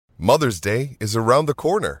Mother's Day is around the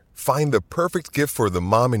corner. Find the perfect gift for the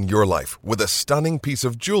mom in your life with a stunning piece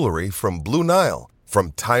of jewelry from Blue Nile.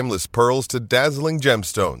 From timeless pearls to dazzling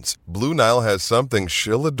gemstones, Blue Nile has something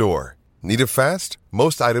she'll adore. Need it fast?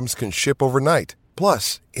 Most items can ship overnight.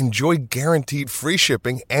 Plus, enjoy guaranteed free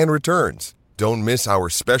shipping and returns. Don't miss our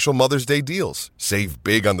special Mother's Day deals. Save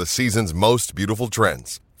big on the season's most beautiful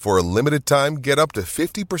trends. For a limited time, get up to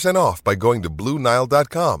 50% off by going to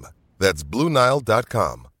BlueNile.com. That's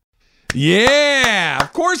BlueNile.com. Yeah,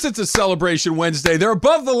 of course it's a Celebration Wednesday. They're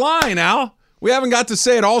above the line, Al. We haven't got to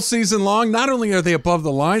say it all season long. Not only are they above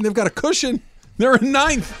the line, they've got a cushion. They're in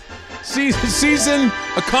ninth. Season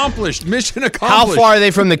accomplished. Mission accomplished. How far are they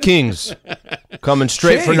from the Kings? Coming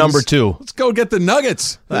straight for number 2. Let's go get the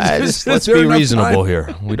Nuggets. Let's be reasonable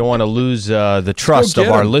here. We don't want to lose the trust of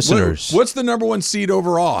our listeners. What's the number 1 seed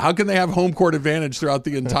overall? How can they have home court advantage throughout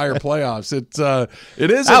the entire playoffs? It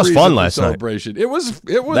is that a was fun last celebration. night. It was.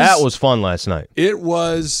 That was fun last night. It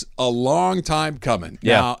was a long time coming.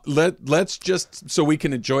 Yeah. Now let's just, so we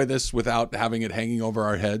can enjoy this without having it hanging over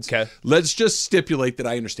our heads. Okay. Let's just stipulate that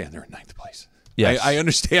I understand they're in ninth place. Yes. I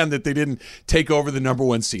understand that they didn't take over the number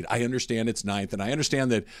 1 seed. I understand it's ninth, and I understand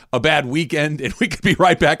that a bad weekend and we could be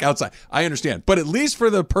right back outside. I understand. But at least for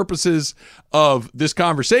the purposes of this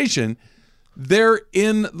conversation, they're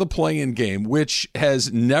in the play-in game, which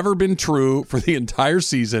has never been true for the entire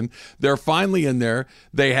season. They're finally in there.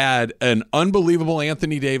 They had an unbelievable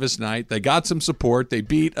Anthony Davis night. They got some support. They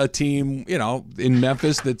beat a team, in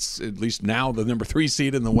Memphis that's at least now the number 3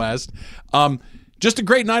 seed in the West. Just a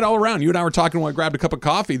great night all around. You and I were talking when I grabbed a cup of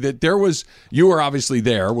coffee that you were obviously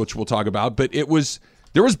there, which we'll talk about, but there was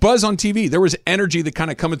buzz on TV. There was energy that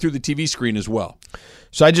kind of coming through the TV screen as well.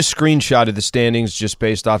 So I just screenshotted the standings just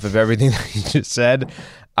based off of everything that you just said.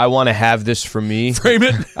 I want to have this for me. Frame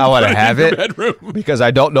it. I want to have it bedroom. because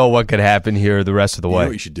I don't know what could happen here the rest of the way. You know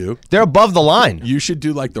what you should do? They're above the line. You should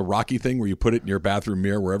do like the Rocky thing where you put it in your bathroom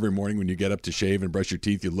mirror where every morning when you get up to shave and brush your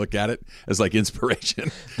teeth, you look at it as like inspiration.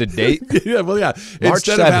 The date? Yeah. March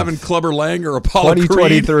Instead 7th. of having Clubber Lang or Apollo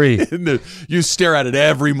 2023. Creed, you stare at it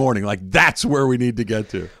every morning like that's where we need to get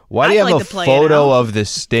to. Why do you I'd have like a to play it photo out. of the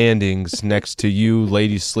standings next to you,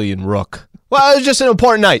 Lady Slee, and Rook? Well, it was just an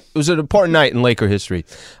important night. It was an important night in Laker history.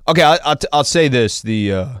 Okay, I'll say this: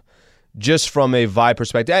 just from a vibe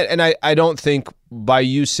perspective, and I don't think by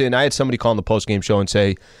you saying, I had somebody call on the postgame show and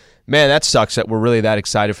say, "Man, that sucks that we're really that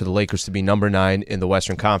excited for the Lakers to be number 9 in the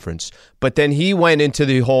Western Conference." But then he went into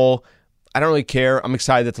the whole, "I don't really care. I'm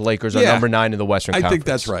excited that the Lakers are number 9 in the Western Conference." I think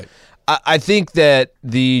that's right. I think that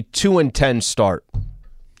the 2-10 start.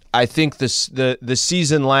 I think the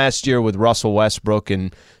season last year with Russell Westbrook,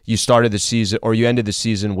 and you started the season, or you ended the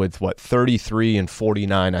season with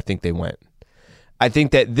 33-49. I think they went. I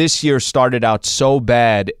think that this year started out so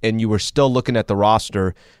bad, and you were still looking at the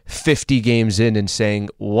roster 50 games in and saying,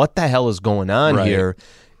 "What the hell is going on here?"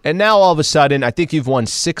 And now all of a sudden, I think you've won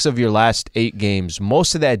 6 of your last 8 games.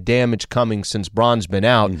 Most of that damage coming since Bron's been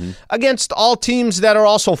out against all teams that are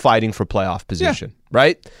also fighting for playoff position,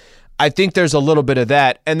 right? I think there's a little bit of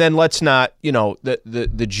that. And then let's not,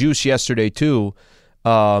 the juice yesterday too.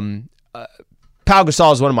 Pau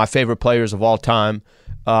Gasol is one of my favorite players of all time.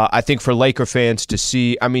 I think for Laker fans to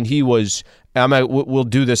see, he was, we'll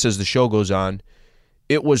do this as the show goes on.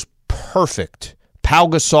 It was perfect. Pau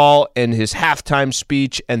Gasol and his halftime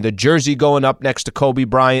speech and the jersey going up next to Kobe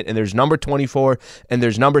Bryant, and there's number 24 and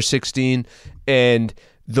there's number 16, and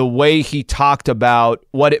the way he talked about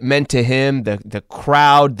what it meant to him, the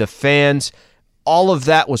crowd, the fans, all of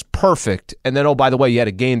that was perfect. And then, oh, by the way, you had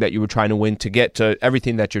a game that you were trying to win to get to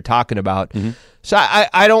everything that you're talking about. So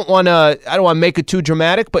I don't want to make it too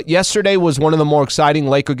dramatic, but yesterday was one of the more exciting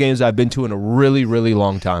Laker games I've been to in a really, really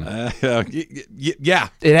long time. Yeah.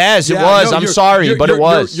 It has. It was. I'm sorry, but it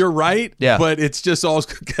was. You're right. Yeah. But it's just all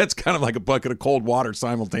that's kind of like a bucket of cold water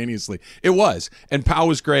simultaneously. It was. And Pau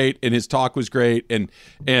was great, and his talk was great, and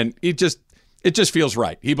it just feels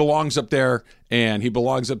right. He belongs up there, and he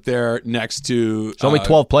belongs up there next to. It's only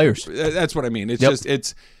 12 players. That's what I mean. It's just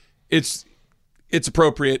it's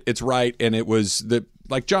appropriate. It's right, and it was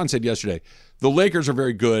like John said yesterday. The Lakers are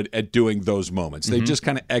very good at doing those moments. They just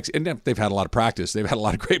kind of and they've had a lot of practice. They've had a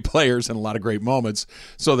lot of great players and a lot of great moments,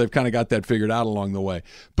 so they've kind of got that figured out along the way.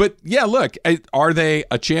 But yeah, look, are they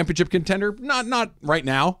a championship contender? Not right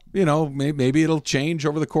now. Maybe it'll change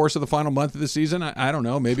over the course of the final month of the season. I don't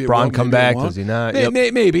know. Maybe Bron it come back? Does he not?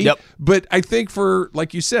 Maybe. Yep. But I think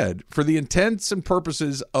like you said, for the intents and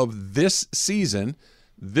purposes of this season,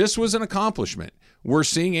 this was an accomplishment. We're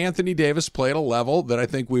seeing Anthony Davis play at a level that I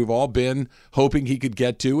think we've all been hoping he could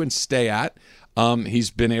get to and stay at.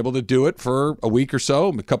 He's been able to do it for a week or so,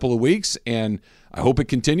 a couple of weeks, and I hope it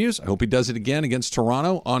continues. I hope he does it again against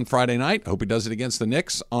Toronto on Friday night. I hope he does it against the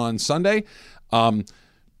Knicks on Sunday. I'm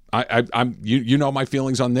you know my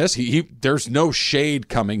feelings on this. He there's no shade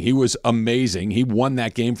coming. He was amazing. He won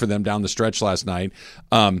that game for them down the stretch last night.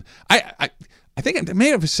 I think I may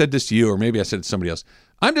have said this to you, or maybe I said it to somebody else.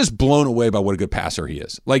 I'm just blown away by what a good passer he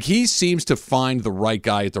is. Like, he seems to find the right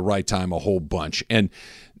guy at the right time a whole bunch, and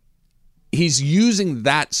he's using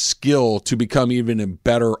that skill to become even a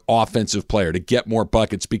better offensive player, to get more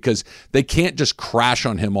buckets, because they can't just crash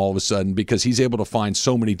on him all of a sudden because he's able to find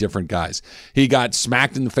so many different guys. He got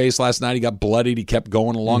smacked in the face last night. He got bloodied. He kept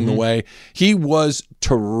going along the way. He was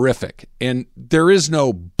terrific, and there is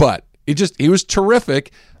no but. He was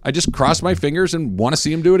terrific. I just crossed my fingers and want to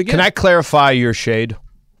see him do it again. Can I clarify your shade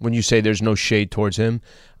when you say there's no shade towards him?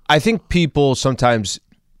 I think people sometimes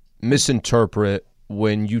misinterpret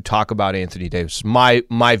when you talk about Anthony Davis. My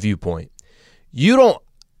viewpoint.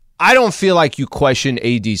 I don't feel like you question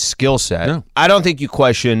AD's skill set. No. I don't think you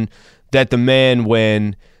question that the man,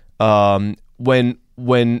 when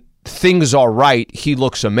things are right, he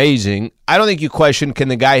looks amazing. I don't think you question, can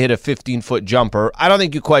the guy hit a 15-foot jumper? I don't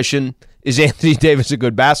think you question, is Anthony Davis a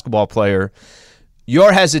good basketball player?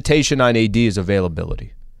 Your hesitation on AD is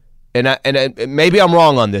availability. And maybe I'm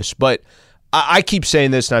wrong on this, but I keep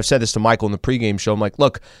saying this, and I've said this to Michael in the pregame show. I'm like,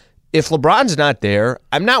 look, if LeBron's not there,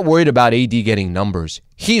 I'm not worried about AD getting numbers.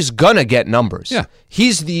 He's going to get numbers. Yeah.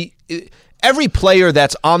 Every player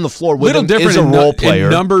that's on the floor with him different is a role player. In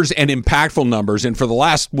numbers and impactful numbers. And for the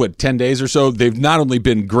last, 10 days or so, they've not only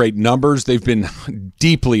been great numbers, they've been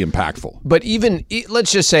deeply impactful. But even,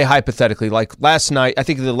 let's just say hypothetically, like last night, I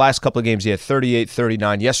think the last couple of games he had 38,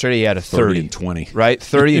 39. Yesterday he had a 30 and 20. Right?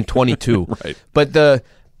 30 and 22. Right. But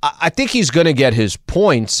I think he's going to get his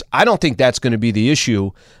points. I don't think that's going to be the issue.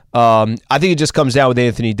 I think it just comes down with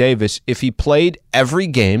Anthony Davis. If he played every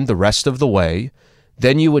game the rest of the way,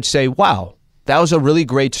 then you would say, wow, that was a really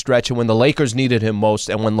great stretch. And when the Lakers needed him most,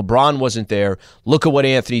 and when LeBron wasn't there, look at what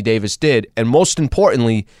Anthony Davis did. And most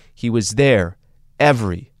importantly, he was there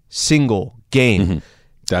every single game. Mm-hmm.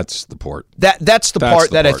 That's the part. That's the part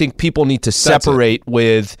that I think people need to separate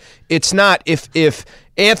with. It's not if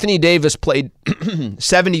Anthony Davis played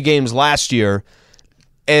 70 games last year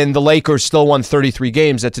and the Lakers still won 33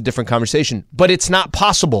 games, that's a different conversation. But it's not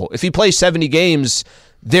possible. If he plays 70 games,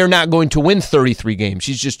 they're not going to win 33 games.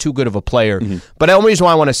 He's just too good of a player. Mm-hmm. But the only reason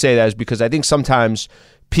why I want to say that is because I think sometimes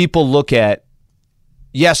people look at,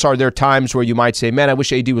 yes, are there times where you might say, man, I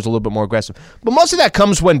wish AD was a little bit more aggressive. But most of that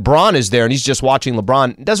comes when Bron is there and he's just watching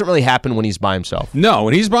LeBron. It doesn't really happen when he's by himself. No,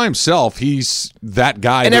 when he's by himself, he's that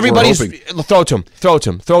guy. And everybody's throw to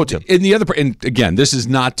him. And again, this is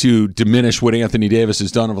not to diminish what Anthony Davis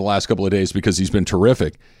has done over the last couple of days because he's been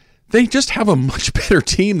terrific. They just have a much better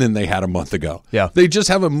team than they had a month ago. Yeah. They just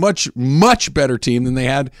have a much, much better team than they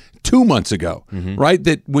had 2 months ago, right?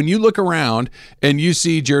 That when you look around and you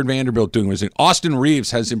see Jared Vanderbilt doing what Austin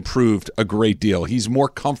Reeves has improved a great deal. He's more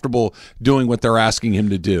comfortable doing what they're asking him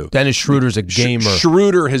to do. Dennis Schroeder's a gamer.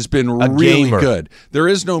 Schroeder has been really good. There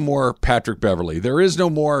is no more Patrick Beverly. There is no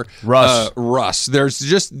more Russ. There's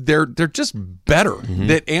just they're just better.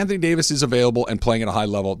 That Anthony Davis is available and playing at a high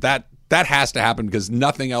level. That has to happen because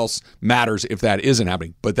nothing else matters if that isn't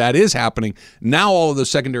happening. But that is happening. Now all of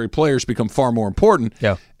those secondary players become far more important,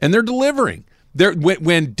 and they're delivering.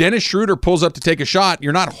 When Dennis Schroeder pulls up to take a shot,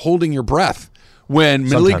 you're not holding your breath. When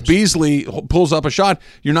Malik Beasley pulls up a shot,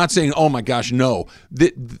 you're not saying, oh, my gosh, no.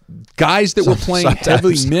 The guys that were playing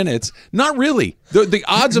heavy minutes, not really. The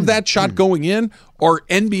odds of that shot going in are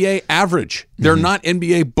NBA average. They're not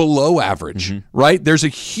NBA below average, right? There's a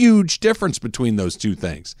huge difference between those two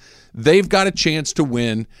things. They've got a chance to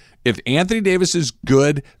win. If Anthony Davis is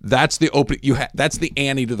good, that's the open. That's the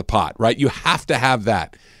ante to the pot, right? You have to have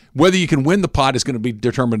that. Whether you can win the pot is going to be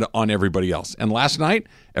determined on everybody else. And last night,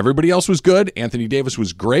 everybody else was good. Anthony Davis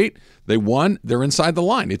was great. They won. They're inside the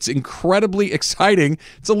line. It's incredibly exciting.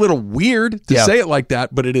 It's a little weird to say it like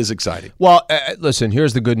that, but it is exciting. Well, listen,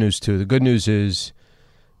 here's the good news, too. The good news is,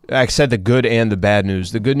 I said the good and the bad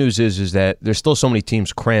news. The good news is that there's still so many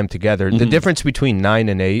teams crammed together. The difference between 9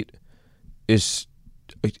 and 8 is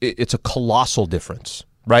it's a colossal difference,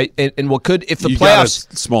 right? And what could, if the playoffs...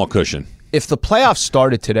 got a small cushion. If the playoffs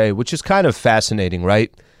started today, which is kind of fascinating,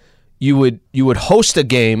 right? You would host a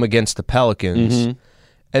game against the Pelicans,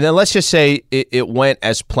 and then let's just say it went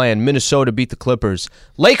as planned. Minnesota beat the Clippers.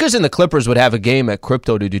 Lakers and the Clippers would have a game at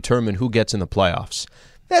Crypto to determine who gets in the playoffs.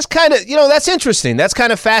 That's kind of, that's interesting. That's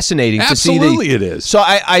kind of fascinating to see. Absolutely it is. So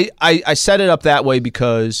I set it up that way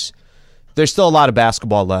because there's still a lot of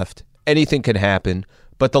basketball left. Anything can happen.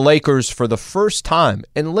 But the Lakers, for the first time,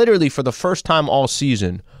 and literally for the first time all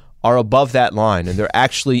season, are above that line, and they're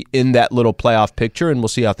actually in that little playoff picture, and we'll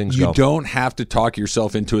see how things go. You don't have to talk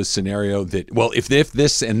yourself into a scenario that, well, if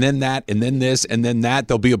this and then that and then this and then that,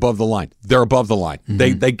 they'll be above the line. They're above the line.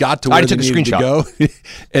 They got to where they needed to go,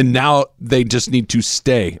 and now they just need to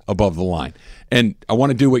stay above the line. And I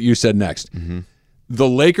want to do what you said next. The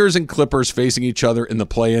Lakers and Clippers facing each other in the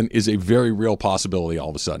play-in is a very real possibility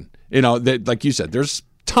all of a sudden. Like you said, there's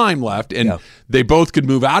time left, and they both could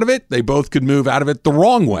move out of it. They both could move out of it the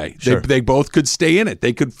wrong way. Sure. They both could stay in it.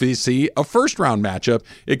 They could see a first-round matchup.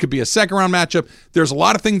 It could be a second-round matchup. There's a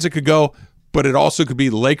lot of things that could go, but it also could be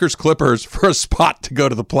Lakers-Clippers for a spot to go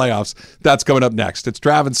to the playoffs. That's coming up next. It's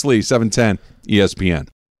Travis Lee, 710 ESPN.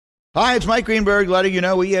 Hi, it's Mike Greenberg letting you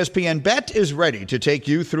know ESPN Bet is ready to take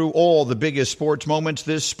you through all the biggest sports moments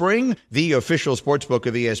this spring. The official sportsbook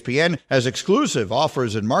of ESPN has exclusive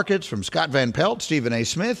offers and markets from Scott Van Pelt, Stephen A.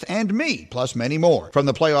 Smith, and me, plus many more. From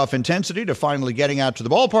the playoff intensity to finally getting out to the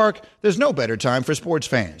ballpark, there's no better time for sports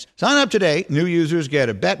fans. Sign up today. New users get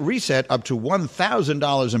a bet reset up to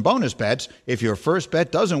 $1,000 in bonus bets if your first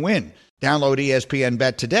bet doesn't win. Download ESPN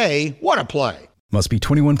Bet today. What a play. Must be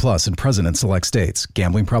 21 plus and present in select states.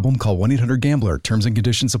 Gambling problem? Call 1-800-GAMBLER. Terms and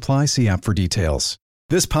conditions apply. See app for details.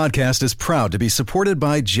 This podcast is proud to be supported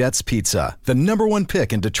by Jets Pizza, the #1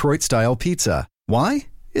 pick in Detroit-style pizza. Why?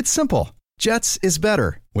 It's simple. Jets is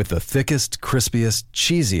better. With the thickest, crispiest,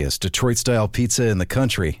 cheesiest Detroit-style pizza in the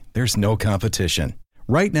country, there's no competition.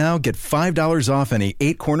 Right now, get $5 off any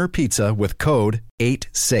 8-corner pizza with code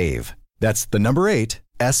 8SAVE. That's the number 8,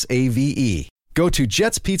 S-A-V-E. Go to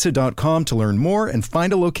jetspizza.com to learn more and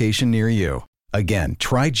find a location near you. Again,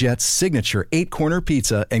 try Jet's signature 8-corner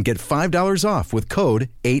pizza and get $5 off with code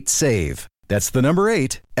 8SAVE. That's the number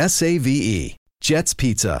 8, S-A-V-E. Jet's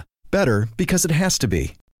Pizza. Better because it has to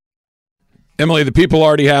be. Emily, the people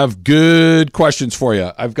already have good questions for you.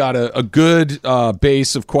 I've got a good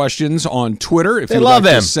base of questions on Twitter. If you'd like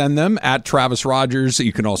to send them at Travis Rogers,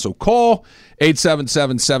 you can also call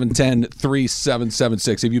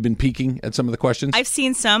 877-710-3776. Have you been peeking at some of the questions? I've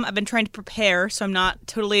seen some. I've been trying to prepare so I'm not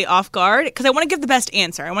totally off guard because I want to give the best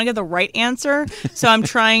answer. I want to give the right answer. So I'm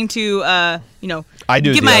trying to, I do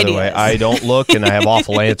give the my other ideas. way. I don't look, and I have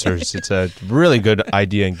awful answers. It's a really good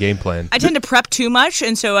idea and game plan. I tend to prep too much,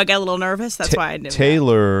 and so I get a little nervous. That's why I did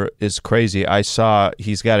Taylor is crazy. I saw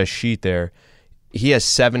he's got a sheet there. He has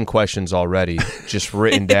 7 questions already just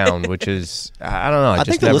written down, which is, I don't know. I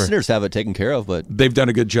think the listeners have it taken care of, but they've done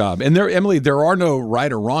a good job. And Emily, there are no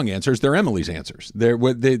right or wrong answers. They're Emily's answers.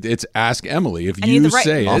 It's Ask Emily. If you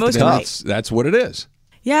say it, then that's what it is.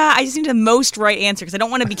 Yeah, I just need the most right answer because I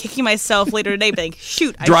don't want to be kicking myself later today. But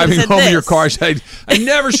shoot, I driving said home this. in your car, I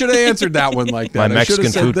never should have answered that one like that. My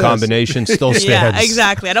Mexican food combination still stands. Yeah,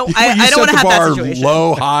 exactly. I don't want to have that situation.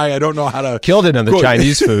 Low, high. I don't know how to killed it on the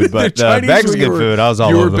Chinese food, but Mexican food, I was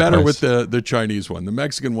all over the place. You were better with the Chinese one. The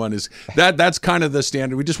Mexican one is that's kind of the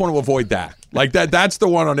standard. We just want to avoid that. Like that. That's the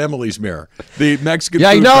one on Emily's mirror. The Mexican.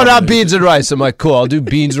 Yeah, food not beans and rice. I'm like, cool. I'll do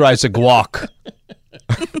beans, rice, and guac.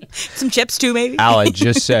 Some chips too, maybe. Al, I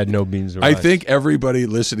just said no beans or rice. I think everybody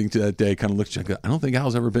listening to that day kind of looks. I don't think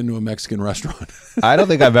Al's ever been to a Mexican restaurant. I don't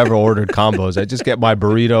think I've ever ordered combos. I just get my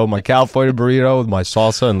burrito, my California burrito with my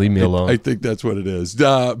salsa, and leave me alone. I think that's what it is.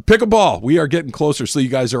 Pickleball. We are getting closer. So you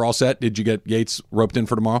guys are all set. Did you get Yates roped in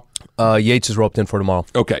for tomorrow? Yates is roped in for tomorrow.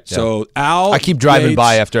 Okay, so Al, I keep driving Yates,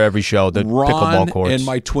 by after every show. The Ron pickleball courts and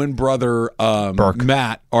my twin brother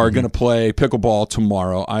Matt are going to play pickleball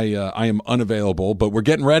tomorrow. I am unavailable, but we're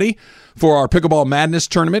getting ready for our Pickleball Madness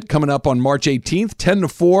tournament coming up on March 18th, 10 to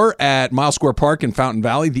 4 at Miles Square Park in Fountain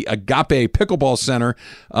Valley. The Agape Pickleball Center.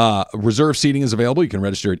 Reserve seating is available. You can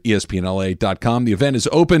register at espnla.com. The event is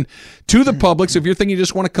open to the public, so if you're thinking you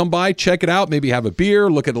just want to come by, check it out, maybe have a beer,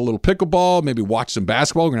 look at a little pickleball, maybe watch some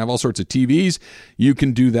basketball. We're going to have all sorts of TVs. You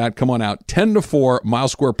can do that. Come on out, 10 to 4,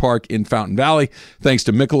 Miles Square Park in Fountain Valley. Thanks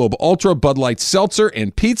to Michelob Ultra, Bud Light Seltzer,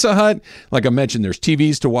 and Pizza Hut. Like I mentioned, there's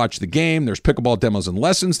TVs to watch the game. There's pickleball demos and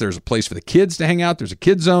lessons. There's a place for the kids to hang out. There's a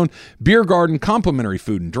kids zone, beer garden, complimentary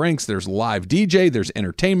food and drinks. There's live DJ. There's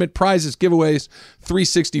entertainment, prizes, giveaways,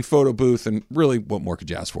 360 photo booth, and really, what more could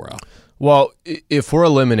you ask for, Al? Well, if we're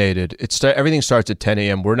eliminated, everything starts at 10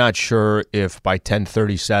 a.m. We're not sure if by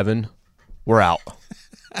 10:37 we're out.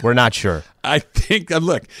 We're not sure. I think,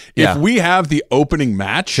 look, if we have the opening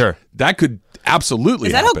match, that could absolutely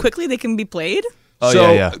Is that happen. how quickly they can be played? Oh,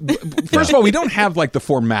 so, first of all, we don't have like the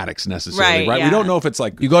formatics necessarily, right? Yeah. We don't know if it's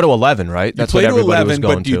like you go to 11, right? That's what everybody was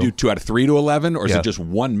going to. But do you do 2 out of 3 to 11, or is it just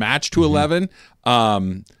one match to 11?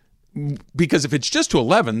 Because if it's just to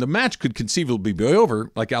 11, the match could conceivably be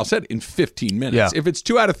over, like Al said, in 15 minutes. Yeah. If it's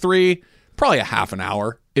 2 out of 3, probably a half an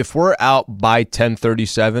hour. If we're out by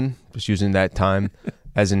 10:37, just using that time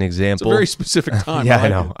as an example. It's a very specific time.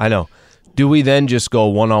 Yeah, I know. Do we then just go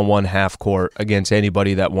one-on-one half court against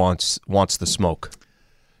anybody that wants the smoke?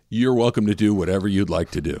 You're welcome to do whatever you'd like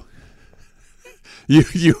to do.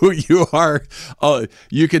 You are.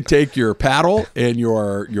 You can take your paddle and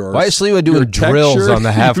your. Why is Sliwa doing drills on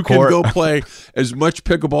the half court? You can go play as much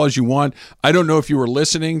pickleball as you want. I don't know if you were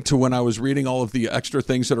listening to when I was reading all of the extra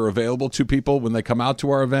things that are available to people when they come out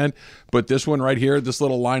to our event, but this one right here, this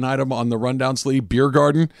little line item on the rundown sleeve, beer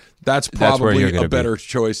garden. That's probably a better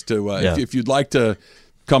choice to. If you'd like to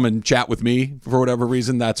come and chat with me for whatever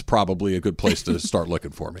reason, that's probably a good place to start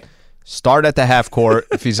looking for me. Start at the half court.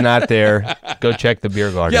 If he's not there, go check the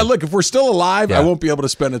beer garden. Yeah, look, if we're still alive, I won't be able to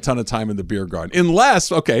spend a ton of time in the beer garden. Unless,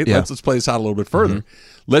 let's play this out a little bit further.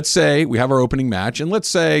 Mm-hmm. Let's say we have our opening match, and let's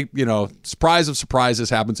say, surprise of surprises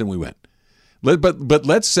happens and we win. But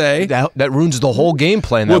let's say... That ruins the whole game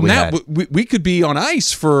plan that we had. We could be on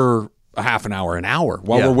ice for a half an hour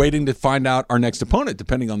while we're waiting to find out our next opponent,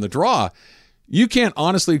 depending on the draw. You can't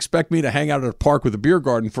honestly expect me to hang out at a park with a beer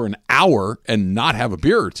garden for an hour and not have a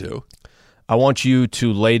beer or two. I want you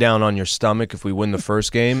to lay down on your stomach if we win the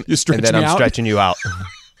first game, and then I'm stretching you out.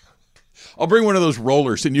 I'll bring one of those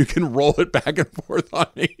rollers, and you can roll it back and forth on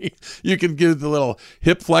me. You can give the little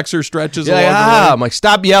hip flexor stretches along the way. I'm like,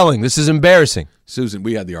 stop yelling. This is embarrassing. Susan,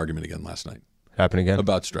 we had the argument again last night. Happen again?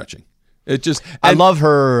 About stretching. It just. I love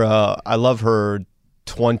her. I love her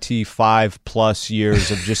 25-plus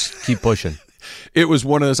years of just keep pushing. It was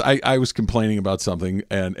one of those. I was complaining about something,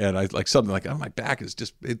 and I like something like, oh, my back is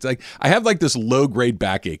just. It's like I have like this low grade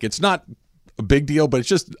backache. It's not a big deal, but it's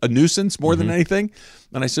just a nuisance more than anything.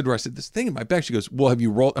 And I said to her, this thing in my back. She goes, well, have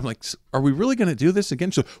you rolled? I'm like, are we really going to do this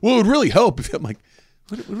again? She goes, well, it would really help. I'm like,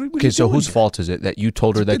 what okay, so whose fault is it that you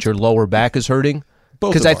told her that your lower back is hurting?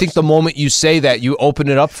 Because I think the moment you say that, you open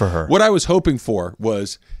it up for her. What I was hoping for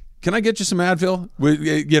was, can I get you some Advil?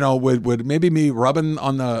 Would maybe me rubbing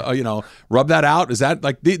on the, rub that out? Is that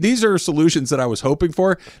like, these are solutions that I was hoping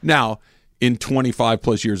for. Now, in 25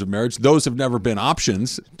 plus years of marriage, those have never been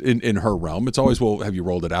options in her realm. It's always, well, have you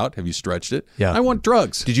rolled it out? Have you stretched it? Yeah. I want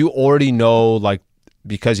drugs. Did you already know, like,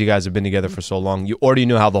 because you guys have been together for so long, you already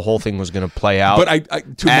knew how the whole thing was going to play out?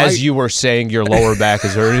 But you were saying your lower back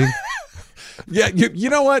is hurting? Yeah,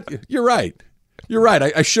 you know what? You're right. You're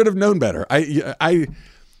right. I should have known better.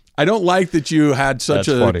 I don't like that you had such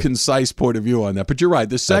concise point of view on that, but you're right.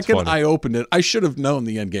 The second I opened it, I should have known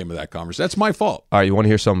the end game of that conversation. That's my fault. All right, you want to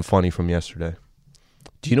hear something funny from yesterday?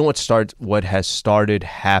 Do you know what has started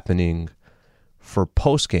happening for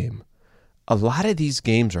postgame? A lot of these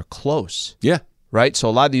games are close. Yeah. Right? So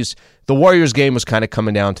a lot of these, the Warriors game was kind of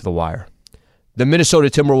coming down to the wire. The Minnesota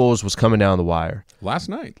Timberwolves was coming down the wire. Last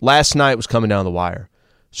night was coming down the wire.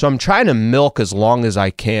 So I'm trying to milk as long as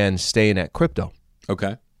I can staying at crypto.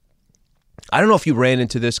 Okay. I don't know if you ran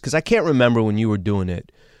into this because I can't remember when you were doing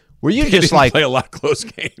it. Were you just like play a lot of close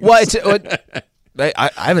games? Well, I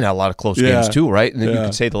haven't had a lot of close games too, right? And then you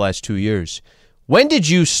could say the last 2 years. When did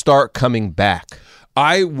you start coming back?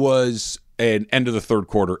 I was an end of the third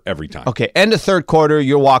quarter every time. Okay, end of third quarter,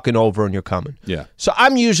 you're walking over and you're coming. Yeah. So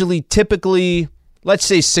I'm usually typically, let's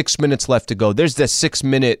say 6 minutes left to go. There's that 6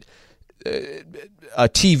 minute a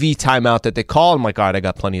TV timeout that they call. I'm like, all right, I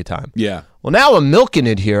got plenty of time. Yeah. Well, now I'm milking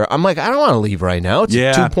it here. I'm like, I don't want to leave right now. It's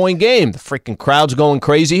a 2-point game. The freaking crowd's going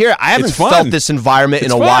crazy here. I haven't felt this environment in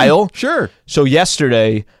a while. Sure. So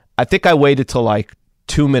yesterday, I think I waited till like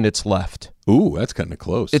 2 minutes left. Ooh, that's kind of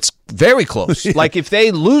close. It's very close. Like if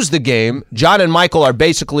they lose the game, John and Michael are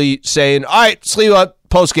basically saying, all right, Sliwa,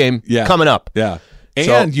 post game coming up. Yeah.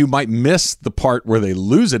 And you might miss the part where they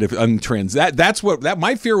lose it if untrans. That's what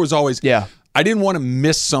my fear was always. Yeah. I didn't want to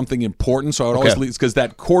miss something important, so I would always leave because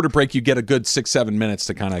that quarter break you get a good 6-7 minutes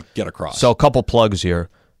to kind of get across. So a couple plugs here.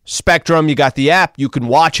 Spectrum, you got the app. You can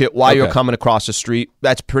watch it while you're coming across the street.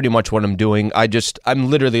 That's pretty much what I'm doing. I'm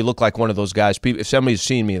literally look like one of those guys. If somebody's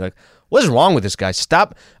seen me, like, what is wrong with this guy?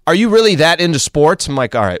 Stop. Are you really that into sports? I'm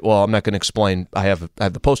like, all right, well, I'm not going to explain. I have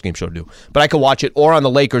the postgame show to do. But I can watch it, or on the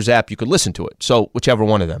Lakers app, you could listen to it. So whichever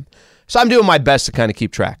one of them. So I'm doing my best to kind of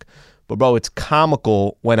keep track. But, bro, it's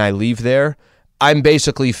comical when I leave there. I'm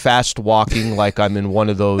basically fast walking like I'm in one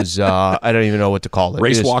of those, I don't even know what to call it.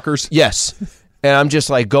 Race walkers? Yes. And I'm just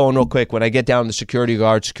like going real quick. When I get down to the security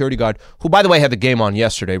guard, who, by the way, had the game on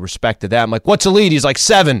yesterday, respect to that. I'm like, what's the lead? He's like,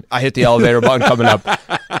 7. I hit the elevator button coming up.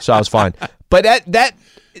 So I was fine. But that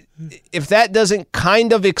if that doesn't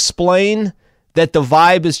kind of explain that the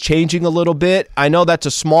vibe is changing a little bit. I know that's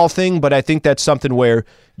a small thing, but I think that's something where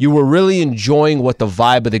you were really enjoying what the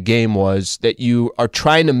vibe of the game was, that you are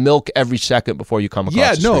trying to milk every second before you come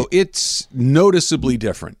across the street. It's noticeably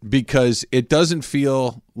different because it doesn't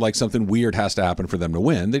feel like something weird has to happen for them to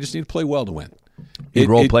win. They just need to play well to win.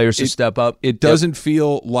 Role players to step up. It doesn't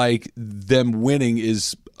feel like them winning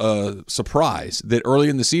is a surprise, that early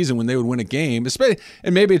in the season when they would win a game,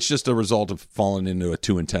 and maybe it's just a result of falling into a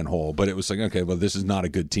 2-10 hole, but it was like, okay, well, this is not a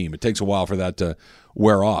good team. It takes a while for that to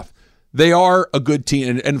wear off. They are a good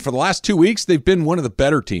team, and for the last 2 weeks, they've been one of the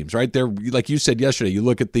better teams, right? They're, like you said yesterday, you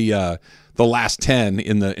look at the last 10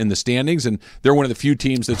 in the standings, and they're one of the few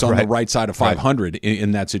teams that's on the right side of 500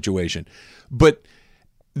 in that situation. But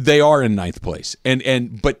they are in ninth place,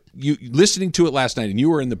 but you listening to it last night, and you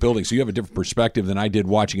were in the building, so you have a different perspective than I did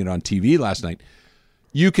watching it on TV last night.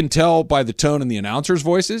 You can tell by the tone in the announcers'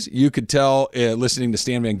 voices. You could tell listening to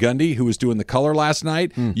Stan Van Gundy, who was doing the color last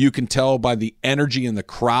night. You can tell by the energy in the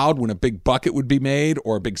crowd when a big bucket would be made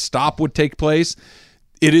or a big stop would take place.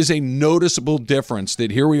 It is a noticeable difference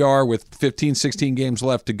that here we are with 15, 16 games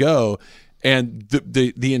left to go, and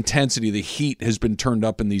the intensity, the heat has been turned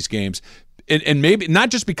up in these games. And maybe not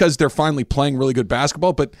just because they're finally playing really good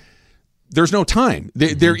basketball, but there's no time.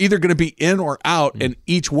 They're either going to be in or out, and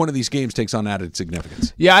each one of these games takes on added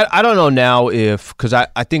significance. Yeah, I don't know now because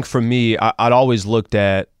I think for me, I'd always looked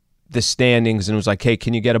at the standings and it was like, hey,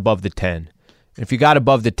 can you get above the 10? And if you got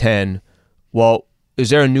above the 10, well, is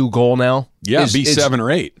there a new goal now? Yeah, be 7 or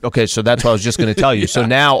 8. Okay, so that's what I was just going to tell you. So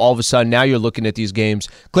now, all of a sudden, now you're looking at these games.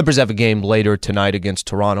 Clippers have a game later tonight against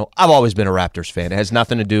Toronto. I've always been a Raptors fan. It has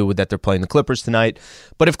nothing to do with that they're playing the Clippers tonight.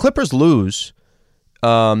 But if Clippers lose,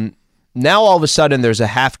 now all of a sudden there's a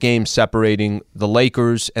half game separating the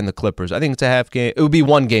Lakers and the Clippers. I think it's a half game. It would be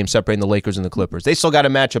one game separating the Lakers and the Clippers. They still got to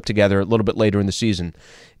match up together a little bit later in the season.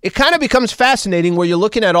 It kind of becomes fascinating where you're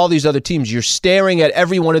looking at all these other teams. You're staring at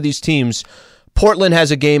every one of these teams. Portland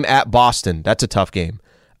has a game at Boston. That's a tough game.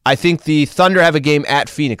 I think the Thunder have a game at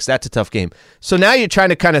Phoenix. That's a tough game. So now you're trying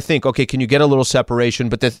to kind of think, okay, can you get a little separation?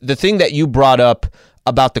 But the thing that you brought up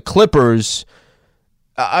about the Clippers,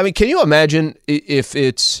 I mean, can you imagine if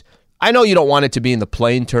it's, I know you don't want it to be in the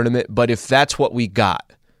play-in tournament, but if that's what we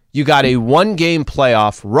got, you got a one-game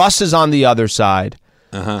playoff. Russ is on the other side.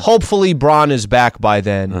 Hopefully Bron is back by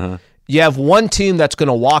then. You have one team that's going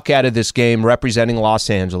to walk out of this game representing Los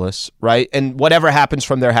Angeles, right? And whatever happens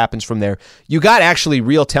from there happens from there. You got actually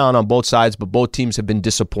real talent on both sides, but both teams have been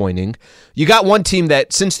disappointing. You got one team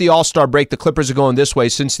that since the All-Star break, the Clippers are going this way.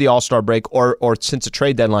 Since the All-Star break or since the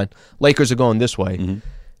trade deadline, Lakers are going this way.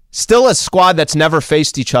 Still a squad that's never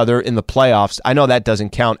faced each other in the playoffs. I know that doesn't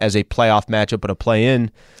count as a playoff matchup, but a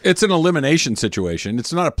play-in. It's an elimination situation.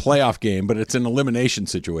 It's not a playoff game, but it's an elimination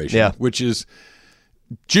situation, which is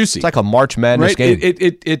juicy. It's like a March Madness game.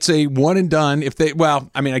 It's a one and done. If they,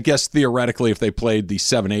 well, I mean, I guess theoretically, if they played the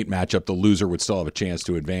 7-8 matchup, the loser would still have a chance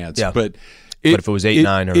to advance. Yeah. But if it was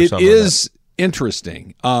 8-9 or something, it is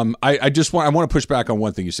interesting. I want to push back on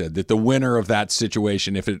one thing you said, that the winner of that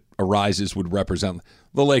situation, if it arises, would represent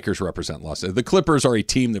the Lakers. Represent Los Angeles. The Clippers are a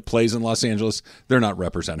team that plays in Los Angeles. They're not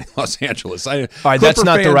representing Los Angeles. All right, that's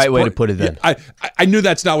not the right way to put it then. I knew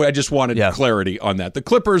that's not what I just wanted clarity on that. The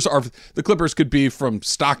Clippers could be from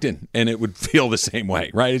Stockton and it would feel the same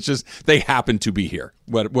way, right? It's just they happen to be here.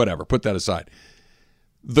 Whatever. Put that aside.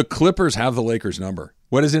 The Clippers have the Lakers number.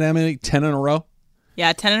 What is it, Emily? 10 in a row?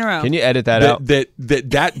 Yeah, 10 in a row. Can you edit that out?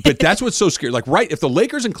 But that's what's so scary. Like, right, if the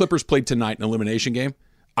Lakers and Clippers played tonight in an elimination game,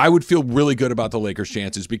 I would feel really good about the Lakers'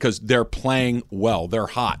 chances because they're playing well. They're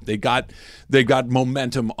hot. They've got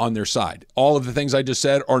momentum on their side. All of the things I just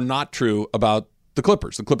said are not true about the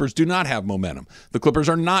Clippers. The Clippers do not have momentum. The Clippers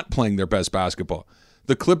are not playing their best basketball.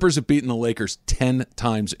 The Clippers have beaten the Lakers 10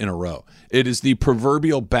 times in a row. It is the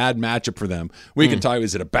proverbial bad matchup for them. We can tell you,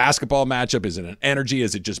 is it a basketball matchup? Is it an energy?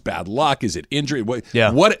 Is it just bad luck? Is it injury? What?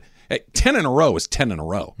 10 in a row is 10 in a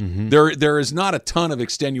row. There is not a ton of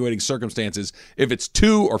extenuating circumstances. If it's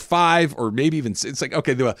 2 or 5 or maybe even, it's like,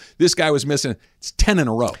 okay, this guy was missing. It's 10 in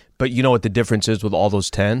a row. But you know what the difference is with all those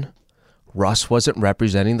 10? Russ wasn't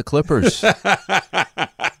representing the Clippers.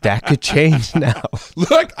 That could change now.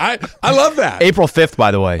 Look, I love that. April 5th,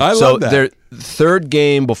 by the way. I love that. Their third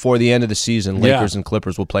game before the end of the season, Lakers and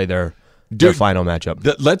Clippers will play their final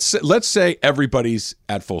matchup. Let's say everybody's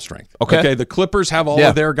at full strength. Okay. The Clippers have all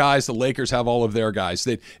of their guys. The Lakers have all of their guys.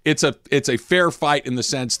 It's a fair fight in the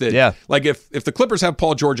sense that like if the Clippers have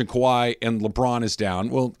Paul George and Kawhi and LeBron is down,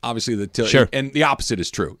 well, obviously and the opposite is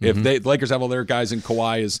true. If the Lakers have all their guys and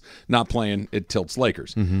Kawhi is not playing, it tilts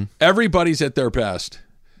Lakers. Everybody's at their best.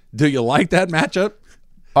 Do you like that matchup?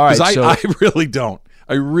 All right, I really don't.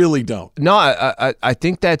 I really don't. No, I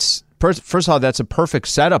think that's first of all, that's a perfect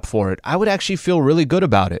setup for it. I would actually feel really good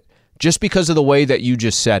about it just because of the way that you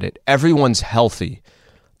just said it. Everyone's healthy.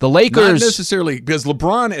 The Lakers, not necessarily, because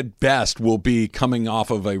LeBron at best will be coming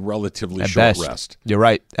off of a relatively short rest. You're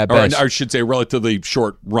right. At or, best, I should say, relatively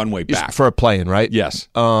short runway back for a play-in, right? Yes.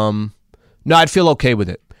 No, I'd feel okay with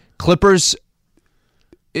it. Clippers.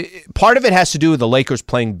 Part of it has to do with the Lakers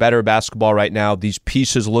playing better basketball right now. These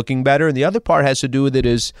pieces looking better, and the other part has to do with it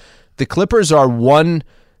is the Clippers are one,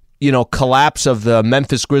 collapse of the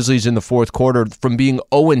Memphis Grizzlies in the fourth quarter from being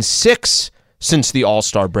 0-6 since the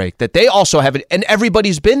All-Star break. That they also haven't, and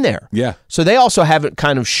everybody's been there. Yeah. So they also haven't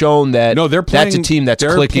kind of shown that. No, they're playing, that's a team that's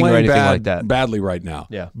clicking or anything like that. Badly right now.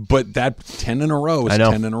 Yeah. But that 10 in a row is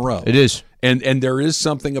 10 in a row. It is. And there is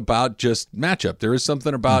something about just matchup. There is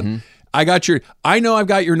something about. I know I've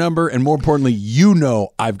got your number, and more importantly,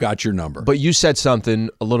 I've got your number. But you said something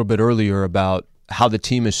a little bit earlier about how the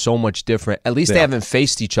team is so much different. At least they haven't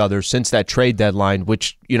faced each other since that trade deadline,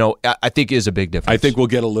 which, I think is a big difference. I think we'll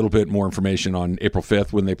get a little bit more information on April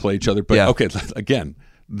 5th when they play each other. But, okay, again,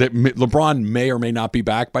 LeBron may or may not be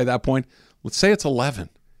back by that point. Let's say it's 11.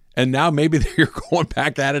 And now maybe you're going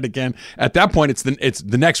back at it again. At that point, it's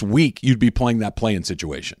the next week you'd be playing that play-in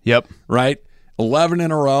situation. Yep. Right? 11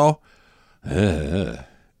 in a row.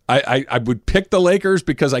 I would pick the Lakers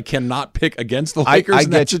because I cannot pick against the Lakers in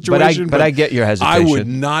that situation. But I get your hesitation. I would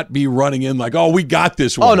not be running in like, we got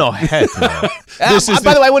this one. Oh, no, heck no.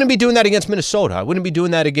 By the way, I wouldn't be doing that against Minnesota. I wouldn't be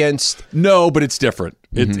doing that against... No, but it's different.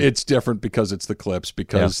 It's different because it's the Clips,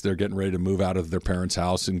 because they're getting ready to move out of their parents'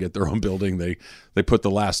 house and get their own building. They put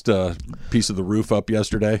the last piece of the roof up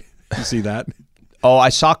yesterday. You see that? Oh, I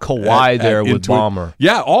saw Kawhi there with Ballmer.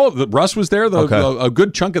 Yeah, Russ was there. A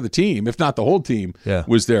good chunk of the team, if not the whole team,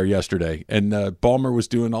 was there yesterday. And Ballmer was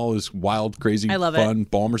doing all his wild, crazy, fun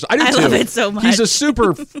Ballmers. I do too. Love it so much.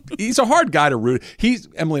 He's a hard guy to root.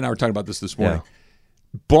 Emily and I were talking about this morning.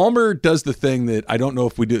 Yeah. Ballmer does the thing that I don't know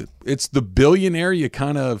if we do. It's the billionaire you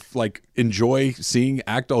kind of like enjoy seeing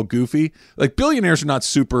act all goofy. Like, billionaires are not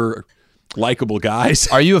super likable guys.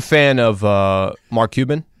 Are you a fan of Mark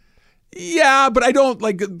Cuban? Yeah, but I don't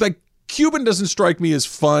like Cuban doesn't strike me as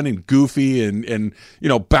fun and goofy and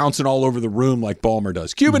bouncing all over the room like Ballmer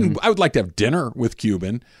does. Cuban, I would like to have dinner with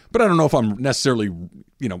Cuban, but I don't know if I'm necessarily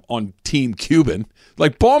on team Cuban.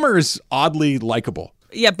 Like, Ballmer is oddly likable.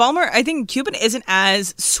 Yeah, Ballmer, I think Cuban isn't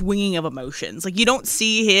as swinging of emotions. Like, you don't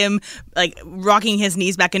see him, like, rocking his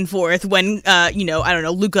knees back and forth when, I don't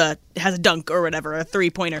know, Luka has a dunk or whatever, a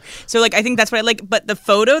three-pointer. So, like, I think that's what I like. But the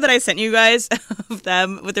photo that I sent you guys of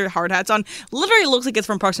them with their hard hats on literally looks like it's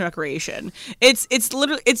from Parks and Recreation. It's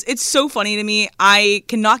literally, it's so funny to me. I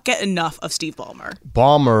cannot get enough of Steve Ballmer.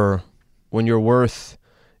 Ballmer, when you're worth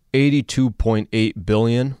 $82.8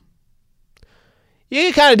 billion, you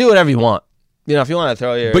can kind of do whatever you want. If you want to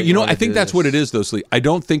throw your... But, I think that's what it is, though, Slee. I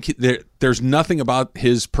don't think there's nothing about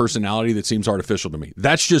his personality that seems artificial to me.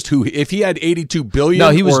 That's just who... If he had $82 billion...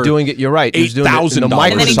 No, he was doing it... You're right. He was doing it in the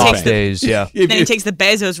Microsoft days. Yeah. Then he takes the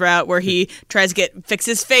Bezos route where he tries to fix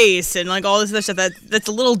his face and like all this other stuff that's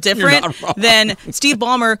a little different than Steve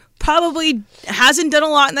Ballmer. Probably hasn't done a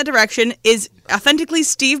lot in that direction, is authentically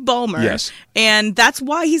Steve Ballmer. Yes. And that's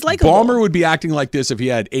why he's likable. Ballmer would be acting like this if he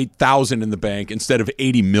had 8,000 in the bank instead of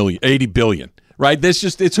 80 billion. Right?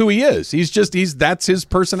 It's who he is. That's his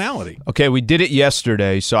personality. Okay, we did it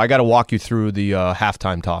yesterday, so I got to walk you through the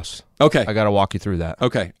halftime toss. Okay. I got to walk you through that.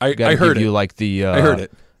 Okay. I heard it. You like the I heard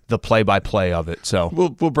it. The play-by-play of it. So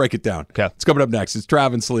we'll break it down. Okay. It's coming up next. It's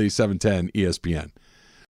Travis Lee, 710 ESPN.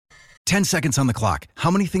 10 seconds on the clock. How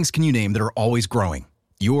many things can you name that are always growing?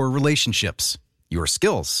 Your relationships, your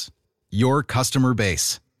skills, your customer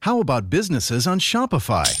base. How about businesses on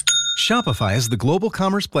Shopify? Shopify is the global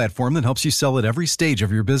commerce platform that helps you sell at every stage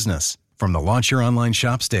of your business. From the launch your online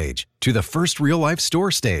shop stage to the first real-life store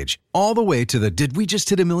stage, all the way to the did we just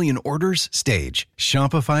hit a million orders stage.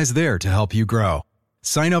 Shopify's there to help you grow.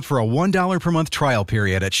 Sign up for a $1 per month trial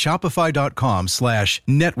period at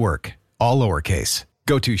shopify.com/network, all lowercase.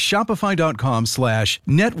 Go to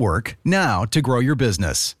shopify.com/network now to grow your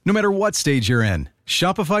business, no matter what stage you're in.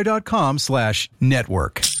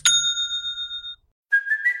 Shopify.com/network.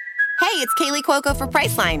 Hey, it's Kaylee Cuoco for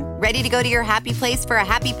Priceline. Ready to go to your happy place for a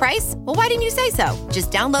happy price? Well, why didn't you say so? Just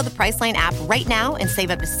download the Priceline app right now and save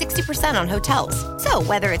up to 60% on hotels. So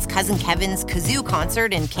whether it's Cousin Kevin's Kazoo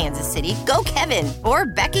Concert in Kansas City, go Kevin, or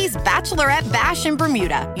Becky's Bachelorette Bash in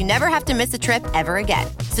Bermuda, you never have to miss a trip ever again.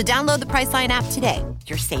 So download the Priceline app today.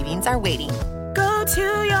 Your savings are waiting. Go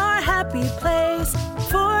to your happy place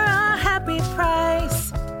for a happy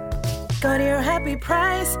price. Go to your happy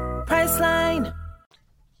price, Priceline.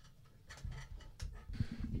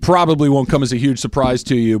 probably won't come as a huge surprise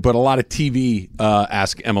to you, but a lot of TV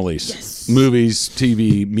ask Emily's. Yes. Movies,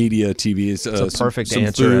 TV, media, TV. It's a perfect some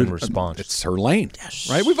answer food. and response. It's her lane,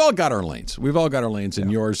 right? We've all got our lanes.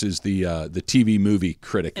 And yours is the TV movie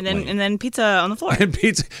critic And lane. then pizza on the floor. And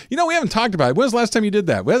pizza. We haven't talked about it. When was the last time you did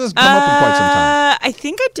that? It hasn't come up in quite some time. I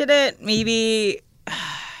think I did it maybe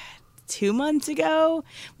 2 months ago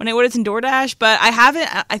when I ordered some DoorDash, but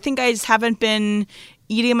I think I just haven't been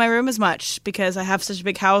eating in my room as much because I have such a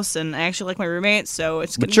big house and I actually like my roommate, so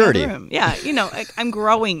it's good Maturity. in my room. Yeah, I'm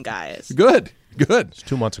growing, guys. Good. It's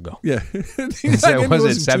 2 months ago. Yeah. It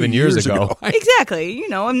wasn't 7 years ago. Exactly.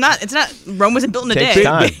 Rome wasn't built in a Takes day.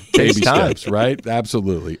 time. Baby Takes time. steps, right?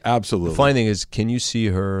 Absolutely. The funny thing is, can you see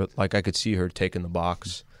her? Like, I could see her taking the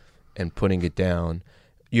box and putting it down.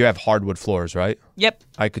 You have hardwood floors, right? Yep.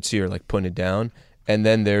 I could see her like putting it down, and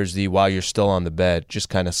then there's while you're still on the bed, just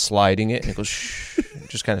kind of sliding it, and it goes shh,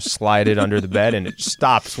 just kind of slide it under the bed, and it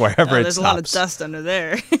stops wherever it There's stops. a lot of dust under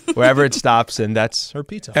there. Wherever it stops, and that's her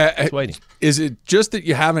pizza. It's waiting. Is it just that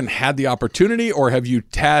you haven't had the opportunity, or have you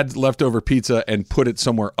had leftover pizza and put it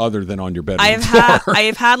somewhere other than on your bedroom floor? I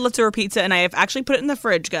have had leftover pizza, and I have actually put it in the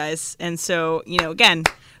fridge, guys. And so, again,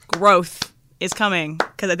 growth is coming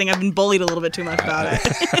because I think I've been bullied a little bit too much about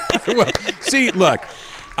it. Well, see, look,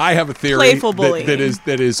 I have a theory Playful bullying.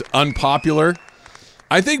 that is unpopular.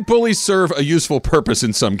 I think bullies serve a useful purpose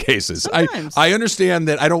in some cases. Sometimes. I understand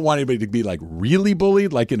that I don't want anybody to be like really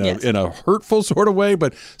bullied, like in a hurtful sort of way,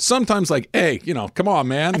 but sometimes like, hey, come on,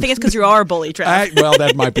 man. I think it's because you are a bully, Trav. Well,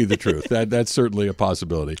 that might be the truth. That's certainly a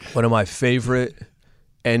possibility. One of my favorite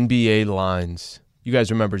NBA lines. You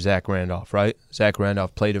guys remember Zach Randolph, right? Zach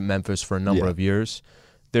Randolph played at Memphis for a number of years.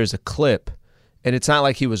 There's a clip, and it's not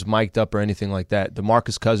like he was mic'd up or anything like that.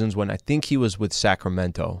 DeMarcus Cousins, when I think he was with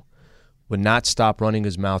Sacramento, would not stop running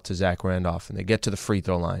his mouth to Zach Randolph, and they get to the free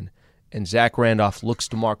throw line. And Zach Randolph looks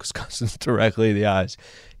DeMarcus Cousins directly in the eyes.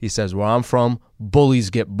 He says, "Where I'm from,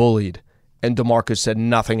 bullies get bullied." And DeMarcus said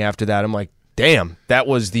nothing after that. I'm like, damn, that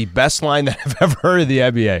was the best line that I've ever heard of the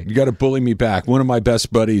NBA. You got to bully me back. One of my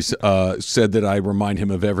best buddies said that I remind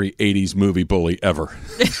him of every 80s movie bully ever.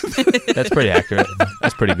 That's pretty accurate.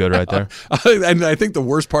 That's pretty good right there. And I think the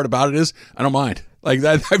worst part about it is I don't mind. Like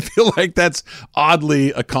that, I feel like that's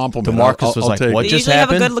oddly a compliment. DeMarcus was like, "What They just usually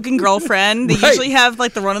happened?" have a good-looking girlfriend. They Right. usually have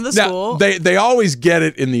like the run of the Now, school. they always get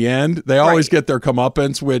it in the end. They always Right. get their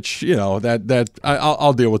comeuppance, which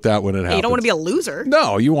I'll deal with that when it happens. You don't want to be a loser.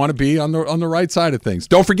 No, you want to be on the right side of things.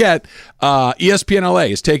 Don't forget, ESPN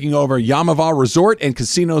LA is taking over Yamava Resort and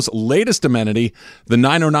Casino's latest amenity, the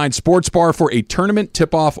 909 Sports Bar, for a tournament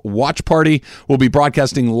tip-off watch party. We'll be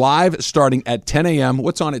broadcasting live starting at 10 a.m.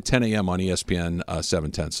 What's on at 10 a.m. on ESPN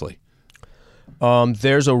 710, Slee?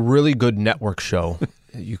 There's a really good network show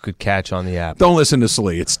that you could catch on the app. Don't listen to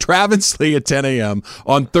Slee. It's Trav and Slee at 10 a.m.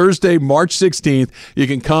 on Thursday, March 16th. You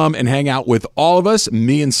can come and hang out with all of us,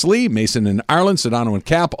 me and Slee, Mason and Ireland, Sedano and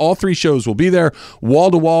Cap. All three shows will be there.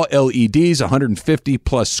 Wall-to-wall LEDs,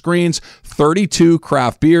 150-plus screens, 32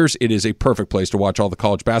 craft beers. It is a perfect place to watch all the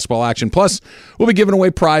college basketball action. Plus, we'll be giving away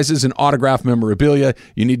prizes and autographed memorabilia.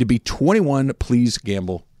 You need to be 21. Please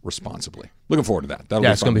gamble responsibly. Looking forward to that. That'll be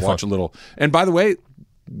it's fun. gonna be Watch fun. a little. And by the way,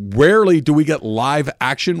 rarely do we get live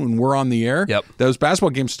action when we're on the air. Yep. Those basketball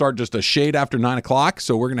games start just a shade after 9 o'clock,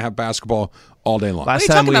 so we're going to have basketball all day long. Last What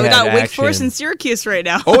are time you talking we about? had We got Wake action. Forest and Syracuse right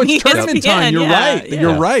now. Oh, on it's tournament ESPN. time. You're Yeah, right. yeah.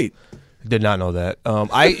 You're right. Did not know that.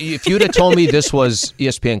 If you'd have told me this was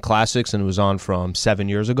ESPN Classics and it was on from 7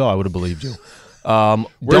 years ago, I would have believed you. Where's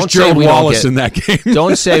Don't say Gerald we don't Wallace get- in that game?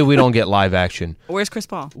 Don't say we don't get live action. Where's Chris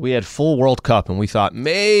Paul? We had full World Cup, and we thought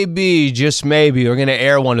maybe, just maybe, we're going to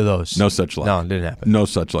air one of those. No such luck. No, it didn't happen. No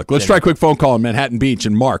such luck. Let's try a quick phone call in Manhattan Beach.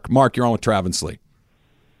 And Mark, you're on with Trav and Slee.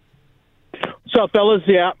 What's up, fellas?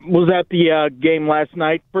 Yeah, was at the game last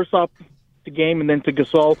night. First off, the game, and then to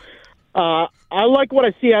Gasol. I like what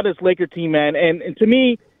I see out of this Laker team, man. And to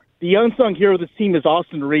me, the unsung hero of this team is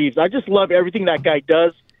Austin Reeves. I just love everything that guy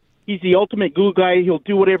does. He's the ultimate glue guy. He'll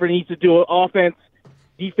do whatever he needs to do, offense,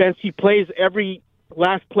 defense. He plays every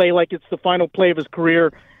last play like it's the final play of his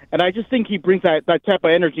career. And I just think he brings that type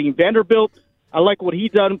of energy. Vanderbilt, I like what he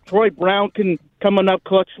done. Troy Brown can coming up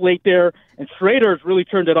clutch late there. And Schrader's really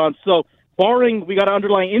turned it on. So barring we got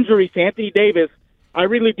underlying injuries to Anthony Davis, I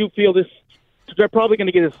really do feel they're probably going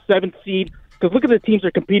to get a 7th seed. Because look at the teams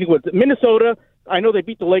they're competing with. Minnesota, I know they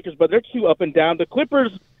beat the Lakers, but they're too up and down. The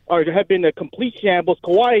Clippers have been a complete shambles.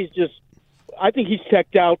 Kawhi is just, I think he's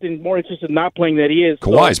checked out and more interested in not playing than he is.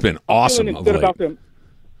 Kawhi's been awesome feeling of good late. about them.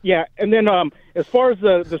 Yeah, and then as far as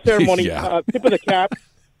the ceremony, Yeah. tip of the cap,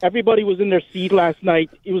 everybody was in their seat last night.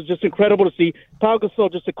 It was just incredible to see. Pau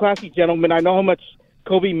Gasol, just a classy gentleman. I know how much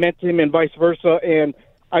Kobe meant to him and vice versa. And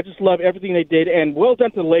I just love everything they did, and well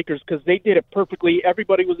done to the Lakers because they did it perfectly.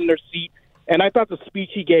 Everybody was in their seat, and I thought the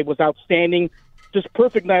speech he gave was outstanding. Just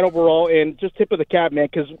perfect night overall, and just tip of the cap, man,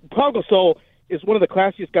 because Pau Gasol is one of the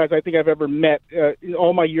classiest guys I think I've ever met in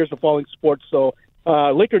all my years of following sports. So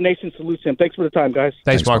Laker Nation salutes him. Thanks for the time, guys.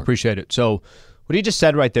 Thanks, Mark. Appreciate it. So what he just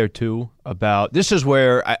said right there, too, about this is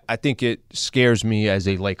where I think it scares me as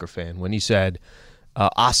a Laker fan when he said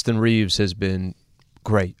Austin Reeves has been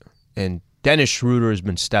great and Dennis Schroeder has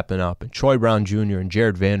been stepping up and Troy Brown Jr. and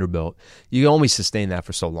Jared Vanderbilt. You can only sustain that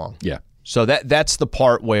for so long. Yeah. So that's the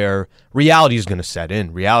part where reality is going to set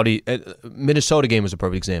in. Reality, Minnesota game was a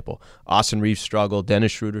perfect example. Austin Reeves struggled,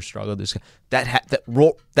 Dennis Schroeder struggled.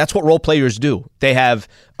 That's what role players do. They have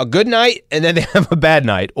a good night and then they have a bad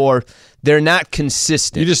night, or they're not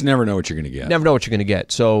consistent. You just never know what you're going to get. Never know what you're going to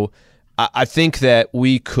get. So I think that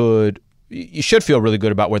you should feel really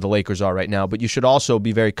good about where the Lakers are right now, but you should also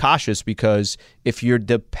be very cautious because if you're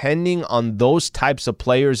depending on those types of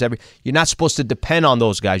players, you're not supposed to depend on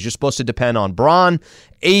those guys. You're supposed to depend on Bron,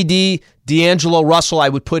 AD, D'Angelo Russell. I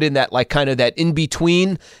would put in that kind of that in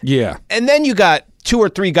between. Yeah. And then you got 2 or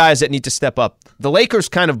 3 guys that need to step up. The Lakers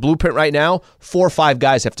kind of blueprint right now, 4 or 5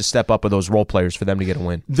 guys have to step up with those role players for them to get a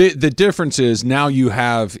win. The difference is now you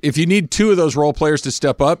have, if you need 2 of those role players to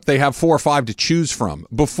step up, they have 4 or 5 to choose from.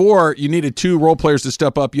 Before, you needed 2 role players to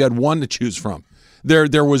step up, you had 1 to choose from.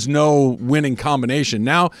 There was no winning combination.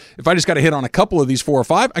 Now, if I just got to hit on a couple of these 4 or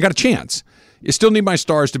 5, I got a chance. You still need my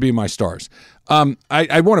stars to be my stars.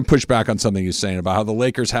 I want to push back on something you're saying about how the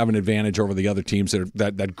Lakers have an advantage over the other teams,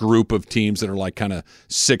 that group of teams that are like kind of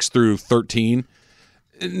 6 through 13.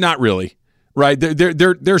 Not really, right?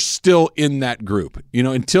 They're still in that group.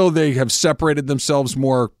 Until they have separated themselves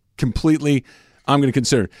more completely, I'm going to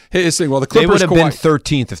consider. Hey, this thing. Well, the Clippers they would have been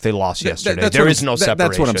 13th if they lost yesterday. There is no separation.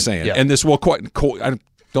 That's what I'm saying. Yeah. And this I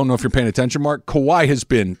don't know if you're paying attention, Mark. Kawhi has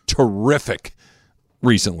been terrific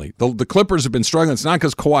recently. The Clippers have been struggling. It's not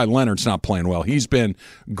because Kawhi Leonard's not playing well. He's been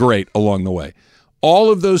great along the way.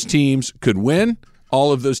 All of those teams could win.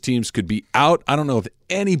 All of those teams could be out. I don't know if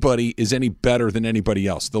anybody is any better than anybody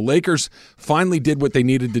else. The Lakers finally did what they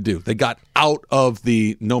needed to do. They got out of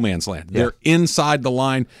the no man's land. Yeah. They're inside the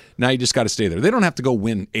line. Now you just got to stay there. They don't have to go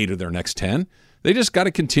win 8 of their next 10. They just got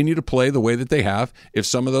to continue to play the way that they have. If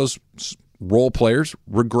some of those role players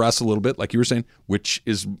regress a little bit, like you were saying, which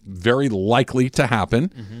is very likely to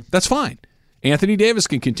happen, that's fine. Anthony Davis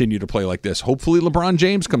can continue to play like this. Hopefully LeBron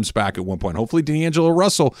James comes back at one point. Hopefully D'Angelo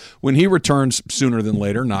Russell, when he returns sooner than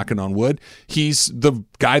later, knocking on wood, he's the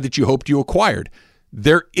guy that you hoped you acquired.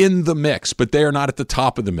 They're in the mix, but they are not at the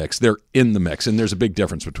top of the mix. They're in the mix, and there's a big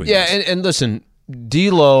difference between them. Yeah, and listen,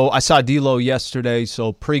 D'Lo, I saw D'Lo yesterday,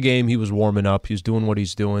 so pregame he was warming up. He was doing what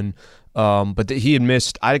he's doing. But he had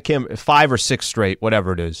missed 5 or 6 straight,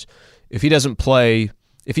 whatever it is. If he doesn't play...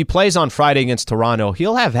 If he plays on Friday against Toronto,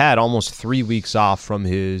 he'll have had almost 3 weeks off from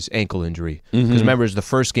his ankle injury. Because remember, it's the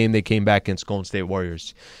first game they came back against Golden State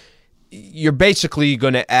Warriors. You're basically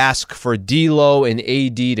going to ask for D'Lo and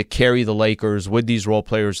AD to carry the Lakers with these role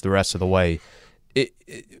players the rest of the way.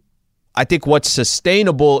 I think what's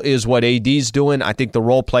sustainable is what AD's doing. I think the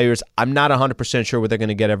role players, I'm not 100% sure what they're going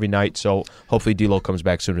to get every night, so hopefully D'Lo comes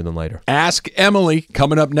back sooner than later. Ask Emily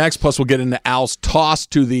coming up next, plus we'll get into Al's toss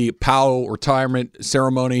to the Powell retirement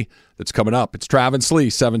ceremony that's coming up. It's Travis Lee,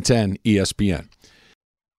 710 ESPN.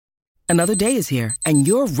 Another day is here, and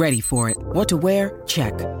you're ready for it. What to wear?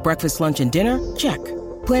 Check. Breakfast, lunch, and dinner? Check.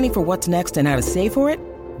 Planning for what's next and how to save for it?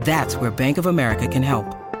 That's where Bank of America can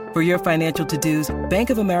help. For your financial to-dos, Bank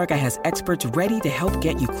of America has experts ready to help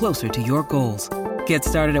get you closer to your goals. Get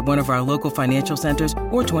started at one of our local financial centers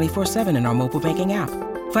or 24/7 in our mobile banking app.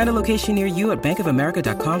 Find a location near you at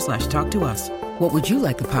bankofamerica.com/talktous. What would you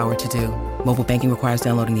like the power to do? Mobile banking requires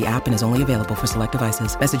downloading the app and is only available for select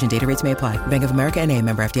devices. Message and data rates may apply. Bank of America NA,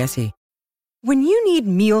 member FDIC. When you need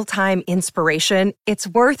mealtime inspiration, it's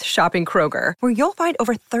worth shopping Kroger, where you'll find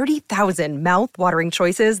over 30,000 mouth-watering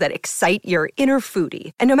choices that excite your inner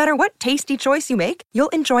foodie. And no matter what tasty choice you make, you'll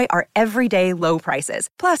enjoy our everyday low prices,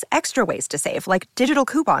 plus extra ways to save, like digital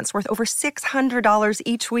coupons worth over $600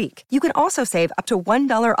 each week. You can also save up to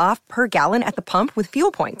 $1 off per gallon at the pump with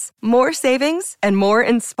fuel points. More savings and more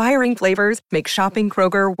inspiring flavors make shopping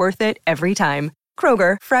Kroger worth it every time.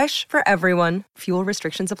 Kroger, fresh for everyone. Fuel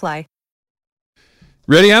restrictions apply.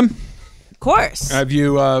 Ready, Em? Of course. Have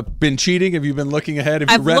you been cheating? Have you been looking ahead?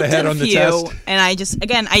 Have you read ahead on the test? And I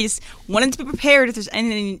just wanted to be prepared if there's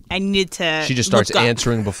anything I needed to. She just starts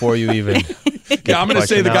answering before you even. Yeah, I'm going to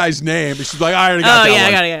say the guy's name. She's like, I already got that one.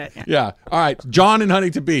 I got it. Yeah. All right. John in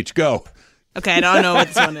Huntington Beach, go. Okay, I don't know what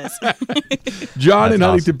this one is. John in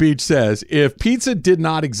Huntington Beach says, if pizza did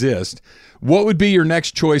not exist, What would be your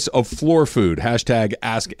next choice of floor food? Hashtag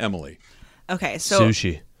Ask Emily. Okay, so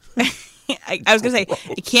Sushi. I was gonna say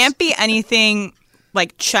it can't be anything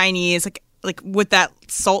like Chinese, like with that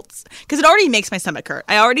salt, because it already makes my stomach hurt.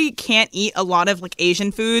 I already can't eat a lot of like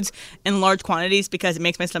Asian foods in large quantities because it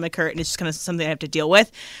makes my stomach hurt, and it's just kind of something I have to deal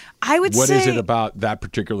with. I would What say, is it about that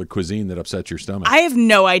particular cuisine that upsets your stomach? I have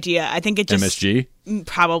no idea. I think it just MSG?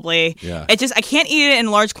 Probably. Yeah. It just I can't eat it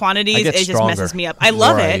in large quantities. I get It just stronger messes me up. I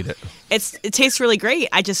love the more I it. eat It tastes really great.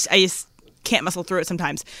 I just can't muscle through it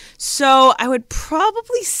sometimes. So I would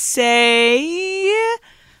probably say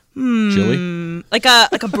Chili? like a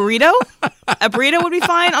burrito. A burrito would be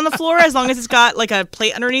fine on the floor as long as it's got like a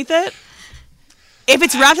plate underneath it. If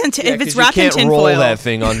it's wrapped in Yeah, if it's 'cause wrapped you in can't tinfoil, roll that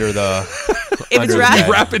thing under the. If it's under the wrapped- bed.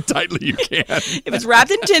 Wrap it tightly, you can. if it's wrapped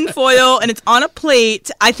in tinfoil and it's on a plate,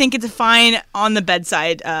 I think it's a fine on the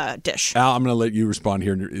bedside dish. Al, I'm going to let you respond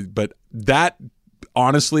here, but that,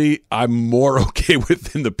 honestly, I'm more okay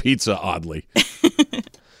with than the pizza, oddly.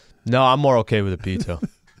 No, I'm more okay with a pizza.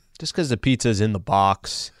 Just because the pizza's in the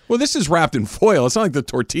box. Well, this is wrapped in foil. It's not like the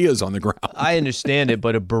tortilla's on the ground. I understand it,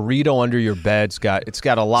 but a burrito under your bed's got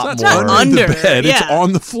a lot It's more. not under the bed. It's yeah.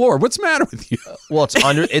 on the floor. What's the matter with you? Well, it's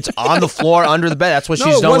on the floor under the bed. That's what No,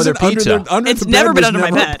 she's it done with her wasn't pizza. Under It's the never bed been was under my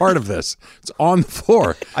never bed. a part of this. It's on the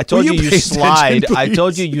floor. I told Will you pay slide. attention, I please?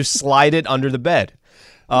 told you slide it under the bed.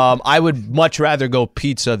 I would much rather go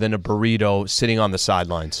pizza than a burrito sitting on the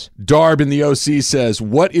sidelines. Darb in the OC says,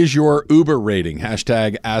 what is your Uber rating?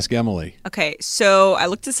 Hashtag Ask Emily. Okay, so I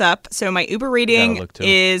looked this up. So my Uber rating look too.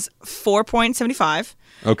 is 4.75.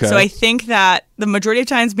 Okay. So I think that the majority of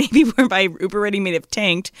times, maybe where my Uber rating may have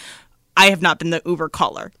tanked, I have not been the Uber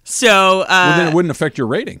caller. So Well, then it wouldn't affect your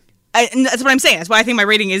rating. and that's what I'm saying. That's why I think my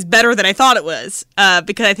rating is better than I thought it was.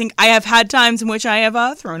 Because I think I have had times in which I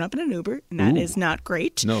have thrown up in an Uber, and that is not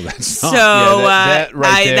great. No, that's So not. that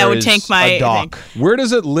right there that would is tank my a dock. thing. Where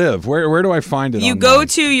does it live? Where do I find it You online? go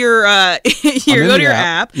to your you in go the to your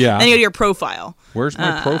app. app, Yeah. then you go to your profile. Where's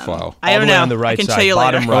my profile? I All don't the way know. on the right I can side, show you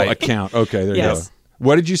bottom later. right. Oh, account. Okay, there you Yes. go.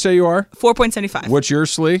 What did you say you are? 4.75. What's yours,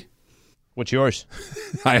 Slee? What's yours?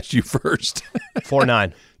 I asked you first.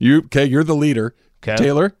 4.9. You're the leader. Okay.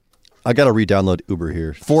 Taylor? I got to re-download Uber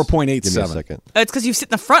here. 4.87. Give me a second. Oh, it's because you sit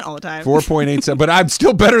in the front all the time. 4.87. But I'm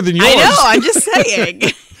still better than yours. I know. I'm just saying.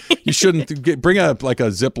 You shouldn't bring like a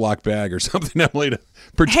Ziploc bag or something, Emily, to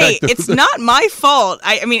protect Hey, the- it's not my fault.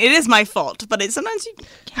 I mean, it is my fault, but sometimes you.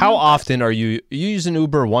 How often are you using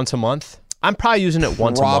Uber once a month? I'm probably using it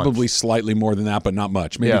once a month. Probably slightly more than that, but not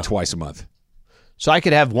much. Maybe Yeah. twice a month. So I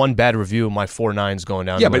could have one bad review of my 4.9s going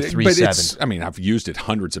down Yeah, to a but 3.7. it's. I mean, I've used it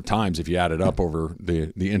hundreds of times if you add it up over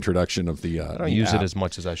the introduction of the. I don't use it as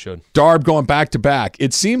much as I should. Darb going back to back.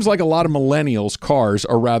 It seems like a lot of millennials' cars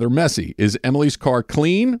are rather messy. Is Emily's car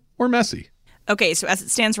clean or messy? Okay, so as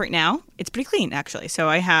it stands right now, it's pretty clean actually. So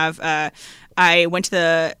I have. I went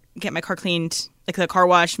to get my car cleaned, like the car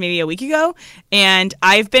wash, maybe a week ago, and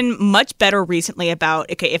I've been much better recently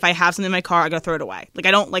about, okay, if I have something in my car, I gotta throw it away. Like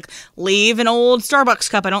I don't leave an old Starbucks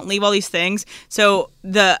cup. I don't leave all these things. So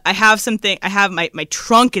I have something. I have my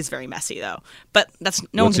trunk is very messy though, but that's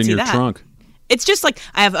no What's one can in see your that. trunk? It's just like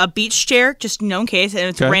I have a beach chair, just in case, and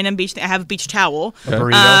it's a random beach thing. I have a beach towel. A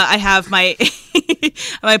burrito. I have my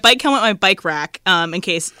my bike helmet, my bike rack, in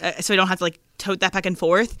case, so I don't have to tote that back and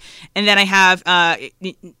forth. And then I have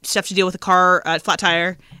stuff to deal with the car, flat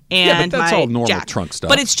tire, and Yeah, but that's my all normal jack. trunk stuff.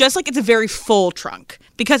 But it's just it's a very full trunk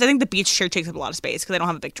because I think the beach chair takes up a lot of space because I don't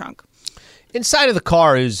have a big trunk. Inside of the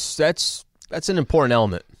car that's an important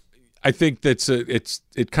element. I think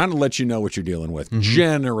it kind of lets you know what you're dealing with,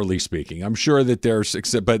 generally speaking. I'm sure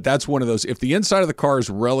that but that's one of those. If the inside of the car is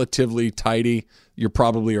relatively tidy, you're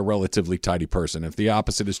probably a relatively tidy person. If the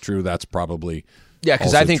opposite is true, that's probably because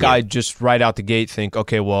also I think true. I just right out the gate think,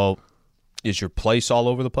 okay, well, is your place all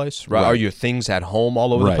over the place? Right. Are your things at home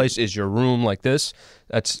all over the Right. place? Is your room like this?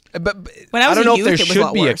 But When I was don't a know youth, if it there was a should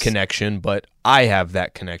lot be a worse. connection, but I have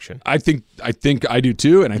that connection. I think I do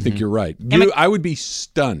too, and I think you're right. I would be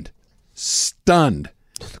stunned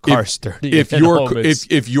The car's dirty. if at your home. It's-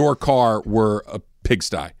 if your car were a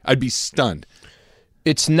pigsty. I'd be stunned.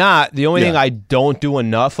 It's not. The only Yeah. thing I don't do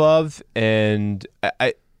enough of, and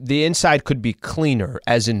the inside could be cleaner,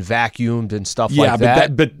 as in vacuumed and stuff like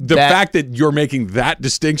that. but the fact that you're making that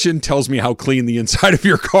distinction tells me how clean the inside of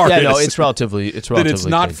your car yeah, is. no, it's relatively. That it's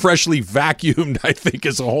not clean. freshly vacuumed, I think,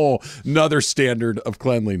 is a whole another standard of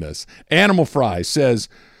cleanliness. Animal Fry says,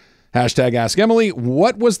 hashtag Ask Emily,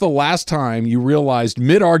 what was the last time you realized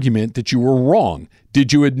mid-argument that you were wrong?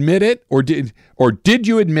 Did you admit it, or did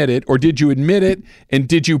you admit it, or did you admit it, and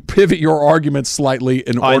did you pivot your argument slightly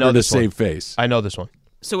in I know order to this one. save face? I know this one.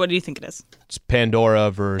 So what do you think it is? It's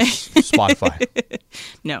Pandora versus Spotify.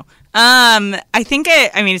 No. I think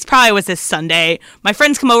it probably was this Sunday. My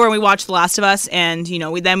friends come over and we watch The Last of Us, and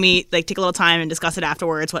we like take a little time and discuss it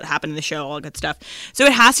afterwards, what happened in the show, all that good stuff. So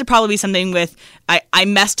it has to probably be something with I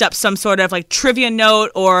messed up some sort of like trivia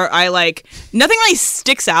note, or nothing really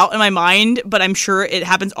sticks out in my mind, but I'm sure it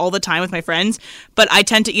happens all the time with my friends. But I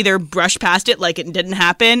tend to either brush past it like it didn't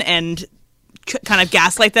happen and kind of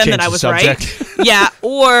gaslight them that I was right. Yeah,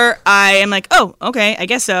 or I am like, oh, okay, I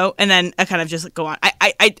guess so, and then I kind of just go on.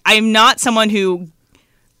 I'm not someone who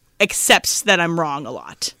accepts that I'm wrong a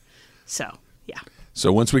lot. So, yeah.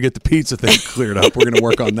 So once we get the pizza thing cleared up, we're going to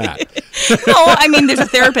work on that. No, there's a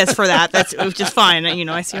therapist for that. That's just fine.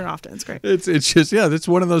 I see her often. It's great. It's just, it's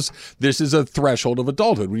one of those, this is a threshold of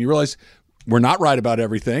adulthood when you realize we're not right about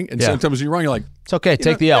everything, and sometimes when you're wrong, you're like, it's okay,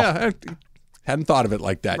 take the L. Yeah, hadn't thought of it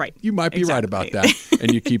like that. Right. You might be right about that,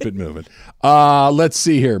 and you keep it moving. Let's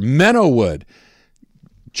see here. Mennowood.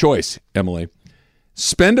 Choice, Emily.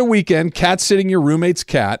 Spend a weekend cat-sitting your roommate's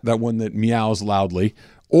cat, that one that meows loudly,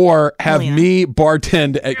 or have me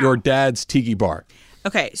bartend at your dad's tiki bar.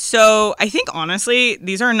 Okay, so I think, honestly,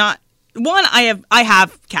 these are not... One, I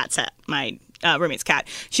have cat set, my roommate's cat.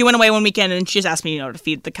 She went away one weekend, and she just asked me, to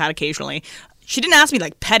feed the cat occasionally. She didn't ask me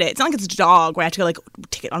pet it. It's not like it's a dog where I have to go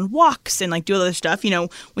take it on walks and do all this stuff. When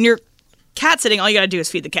you're cat sitting, all you got to do is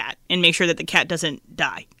feed the cat and make sure that the cat doesn't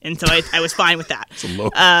die. And so I was fine with that. It's a low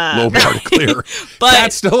bar to clear. But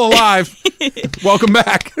cat's still alive. Welcome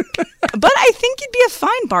back. But I think you'd be a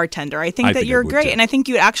fine bartender. I think that you're great, and I think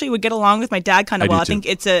you actually would get along with my dad kind of well. I think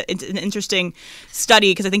it's an interesting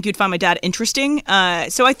study because I think you'd find my dad interesting.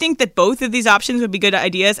 So I think that both of these options would be good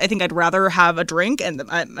ideas. I think I'd rather have a drink and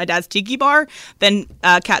my dad's tiki bar than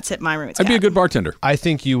cat sit my roommate's cat. I'd be a good bartender. I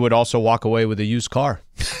think you would also walk away with a used car.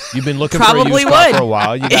 You've been looking for a used car for a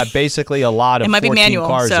while. You got basically a lot of 14 manual,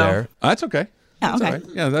 cars so. there. That's okay. Oh, okay. Right.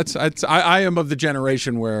 Yeah, I am of the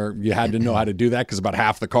generation where you had to know how to do that because about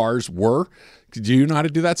half the cars were. Do you know how to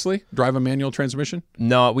do that, Slee? Drive a manual transmission?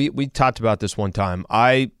 No, we talked about this one time.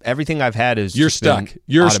 Everything I've had is you're stuck.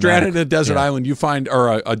 You're stranded in a desert Yeah. island. You find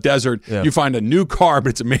a desert. Yeah. You find a new car, but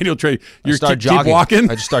it's a manual train. You keep walking.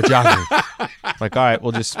 I just start jogging. Like, all right,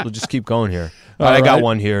 we'll just keep going here. All right, I got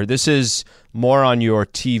one here. This is more on your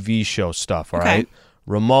TV show stuff. All right.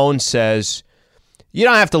 Ramon says, you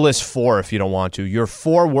don't have to list 4 if you don't want to. Your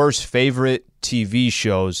 4 worst favorite TV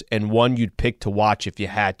shows and one you'd pick to watch if you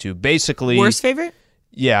had to. Basically, worst favorite?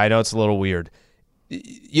 Yeah, I know it's a little weird.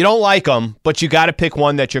 You don't like them, but you got to pick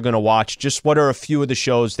one that you're going to watch. Just what are a few of the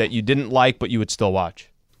shows that you didn't like but you would still watch?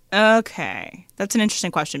 Okay, that's an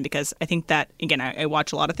interesting question because I think that, again, I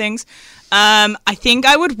watch a lot of things. I think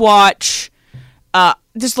I would watch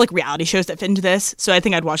just reality shows that fit into this. So I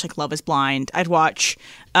think I'd watch Love is Blind. I'd watch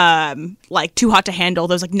Too Hot to Handle,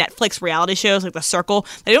 those Netflix reality shows like The Circle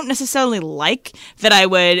that I don't necessarily like that I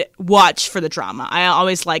would watch for the drama. I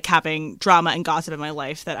always like having drama and gossip in my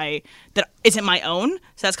life that isn't my own.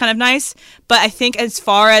 So that's kind of nice. But I think as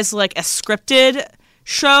far as a scripted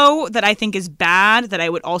show that I think is bad that I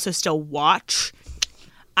would also still watch,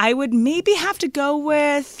 I would maybe have to go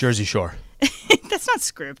with Jersey Shore. That's not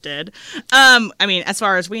scripted. As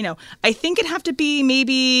far as we know, I think it'd have to be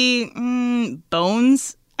maybe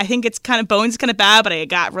Bones. I think Bones is kind of bad, but I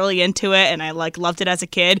got really into it and I loved it as a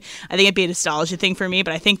kid. I think it'd be a nostalgia thing for me,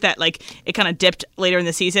 but I think that it kind of dipped later in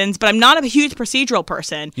the seasons. But I'm not a huge procedural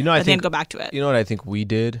person. I think I'd go back to it. You know what I think we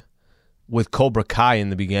did? With Cobra Kai in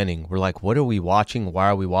the beginning, we're like, what are we watching? Why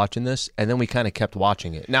are we watching this? And then we kind of kept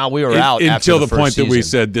watching it. Now we were out after until the point season. That we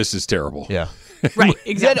said this is terrible. Yeah. Right,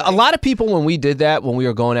 exactly. A lot of people, when we did that, when we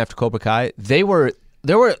were going after Cobra Kai, there were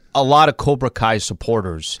a lot of Cobra Kai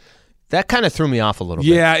supporters. That kind of threw me off a little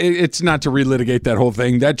bit. Yeah, it's not to relitigate that whole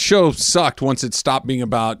thing. That show sucked once it stopped being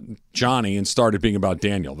about Johnny and started being about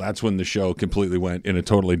Daniel. That's when the show completely went in a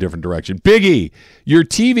totally different direction. Biggie, your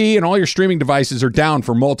TV and all your streaming devices are down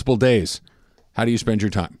for multiple days. How do you spend your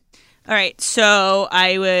time? All right, so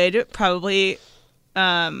I would probably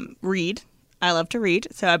read. I love to read,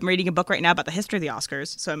 so I'm reading a book right now about the history of the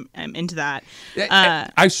Oscars, so I'm into that.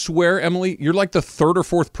 I swear, Emily, you're like the 3rd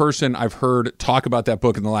or 4th person I've heard talk about that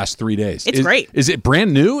book in the last 3 days. It's great. Is it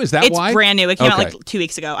brand new? Is that why? It's brand new. It came out 2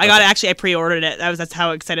 weeks ago. I got it, actually, I pre-ordered it. That's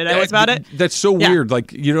how excited I was about it. That's so weird.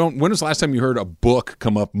 When was the last time you heard a book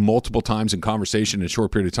come up multiple times in conversation in a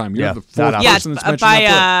short period of time? You're the 4th person that's mentioned by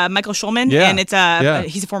that book. Michael Schulman, and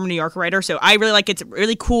it's he's a former New Yorker writer, so I really like it. It's a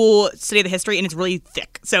really cool study of the history, and it's really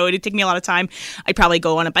thick, so it'd take me a lot of time. I'd probably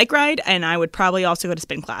go on a bike ride, and I would probably also go to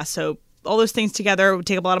spin class. So all those things together would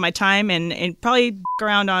take up a lot of my time, and probably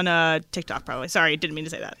around on TikTok. Probably. Sorry, didn't mean to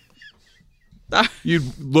say that.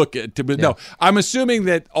 You'd look at but no. I'm assuming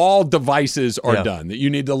that all devices are done. That you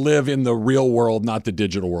need to live in the real world, not the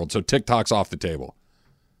digital world. So TikTok's off the table.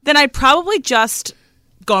 Then I'd probably just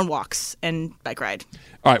go on walks and bike ride.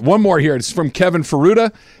 All right, one more here. It's from Kevin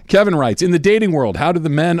Ferruta. Kevin writes, in the dating world, how do the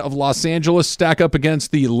men of Los Angeles stack up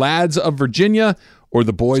against the lads of Virginia or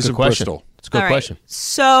the boys of Bristol? It's a good question.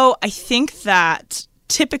 So I think that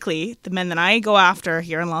typically the men that I go after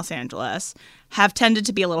here in Los Angeles have tended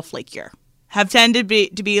to be a little flakier, have tended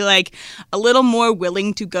to be like a little more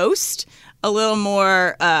willing to ghost, a little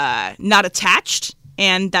more not attached,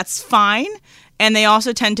 and that's fine. And they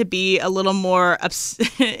also tend to be a little more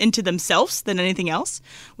into themselves than anything else,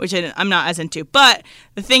 which I'm not as into. But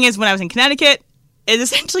the thing is, when I was in Connecticut, it's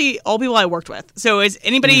essentially all people I worked with. So as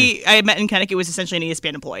anybody I met in Connecticut was essentially an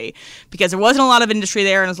ESPN employee because there wasn't a lot of industry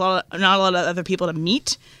there and there was not a lot of other people to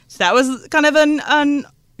meet. So that was kind of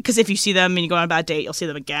because if you see them and you go on a bad date, you'll see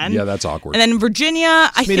them again. Yeah, that's awkward. And then in Virginia,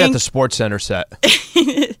 I think at the Sports Center set.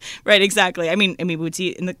 Right, exactly. I mean, we would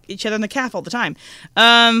see each other in the caf all the time.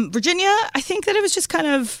 Virginia, I think that it was just kind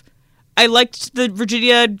of. I liked the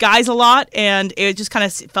Virginia guys a lot, and it just kind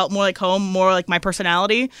of felt more like home, more like my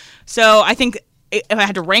personality. So I think if I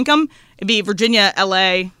had to rank them, it'd be Virginia,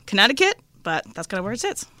 LA, Connecticut. But that's kind of where it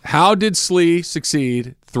sits. How did Slee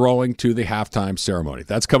succeed throwing to the halftime ceremony?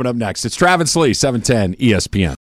 That's coming up next. It's Travis Slee, 710 ESPN.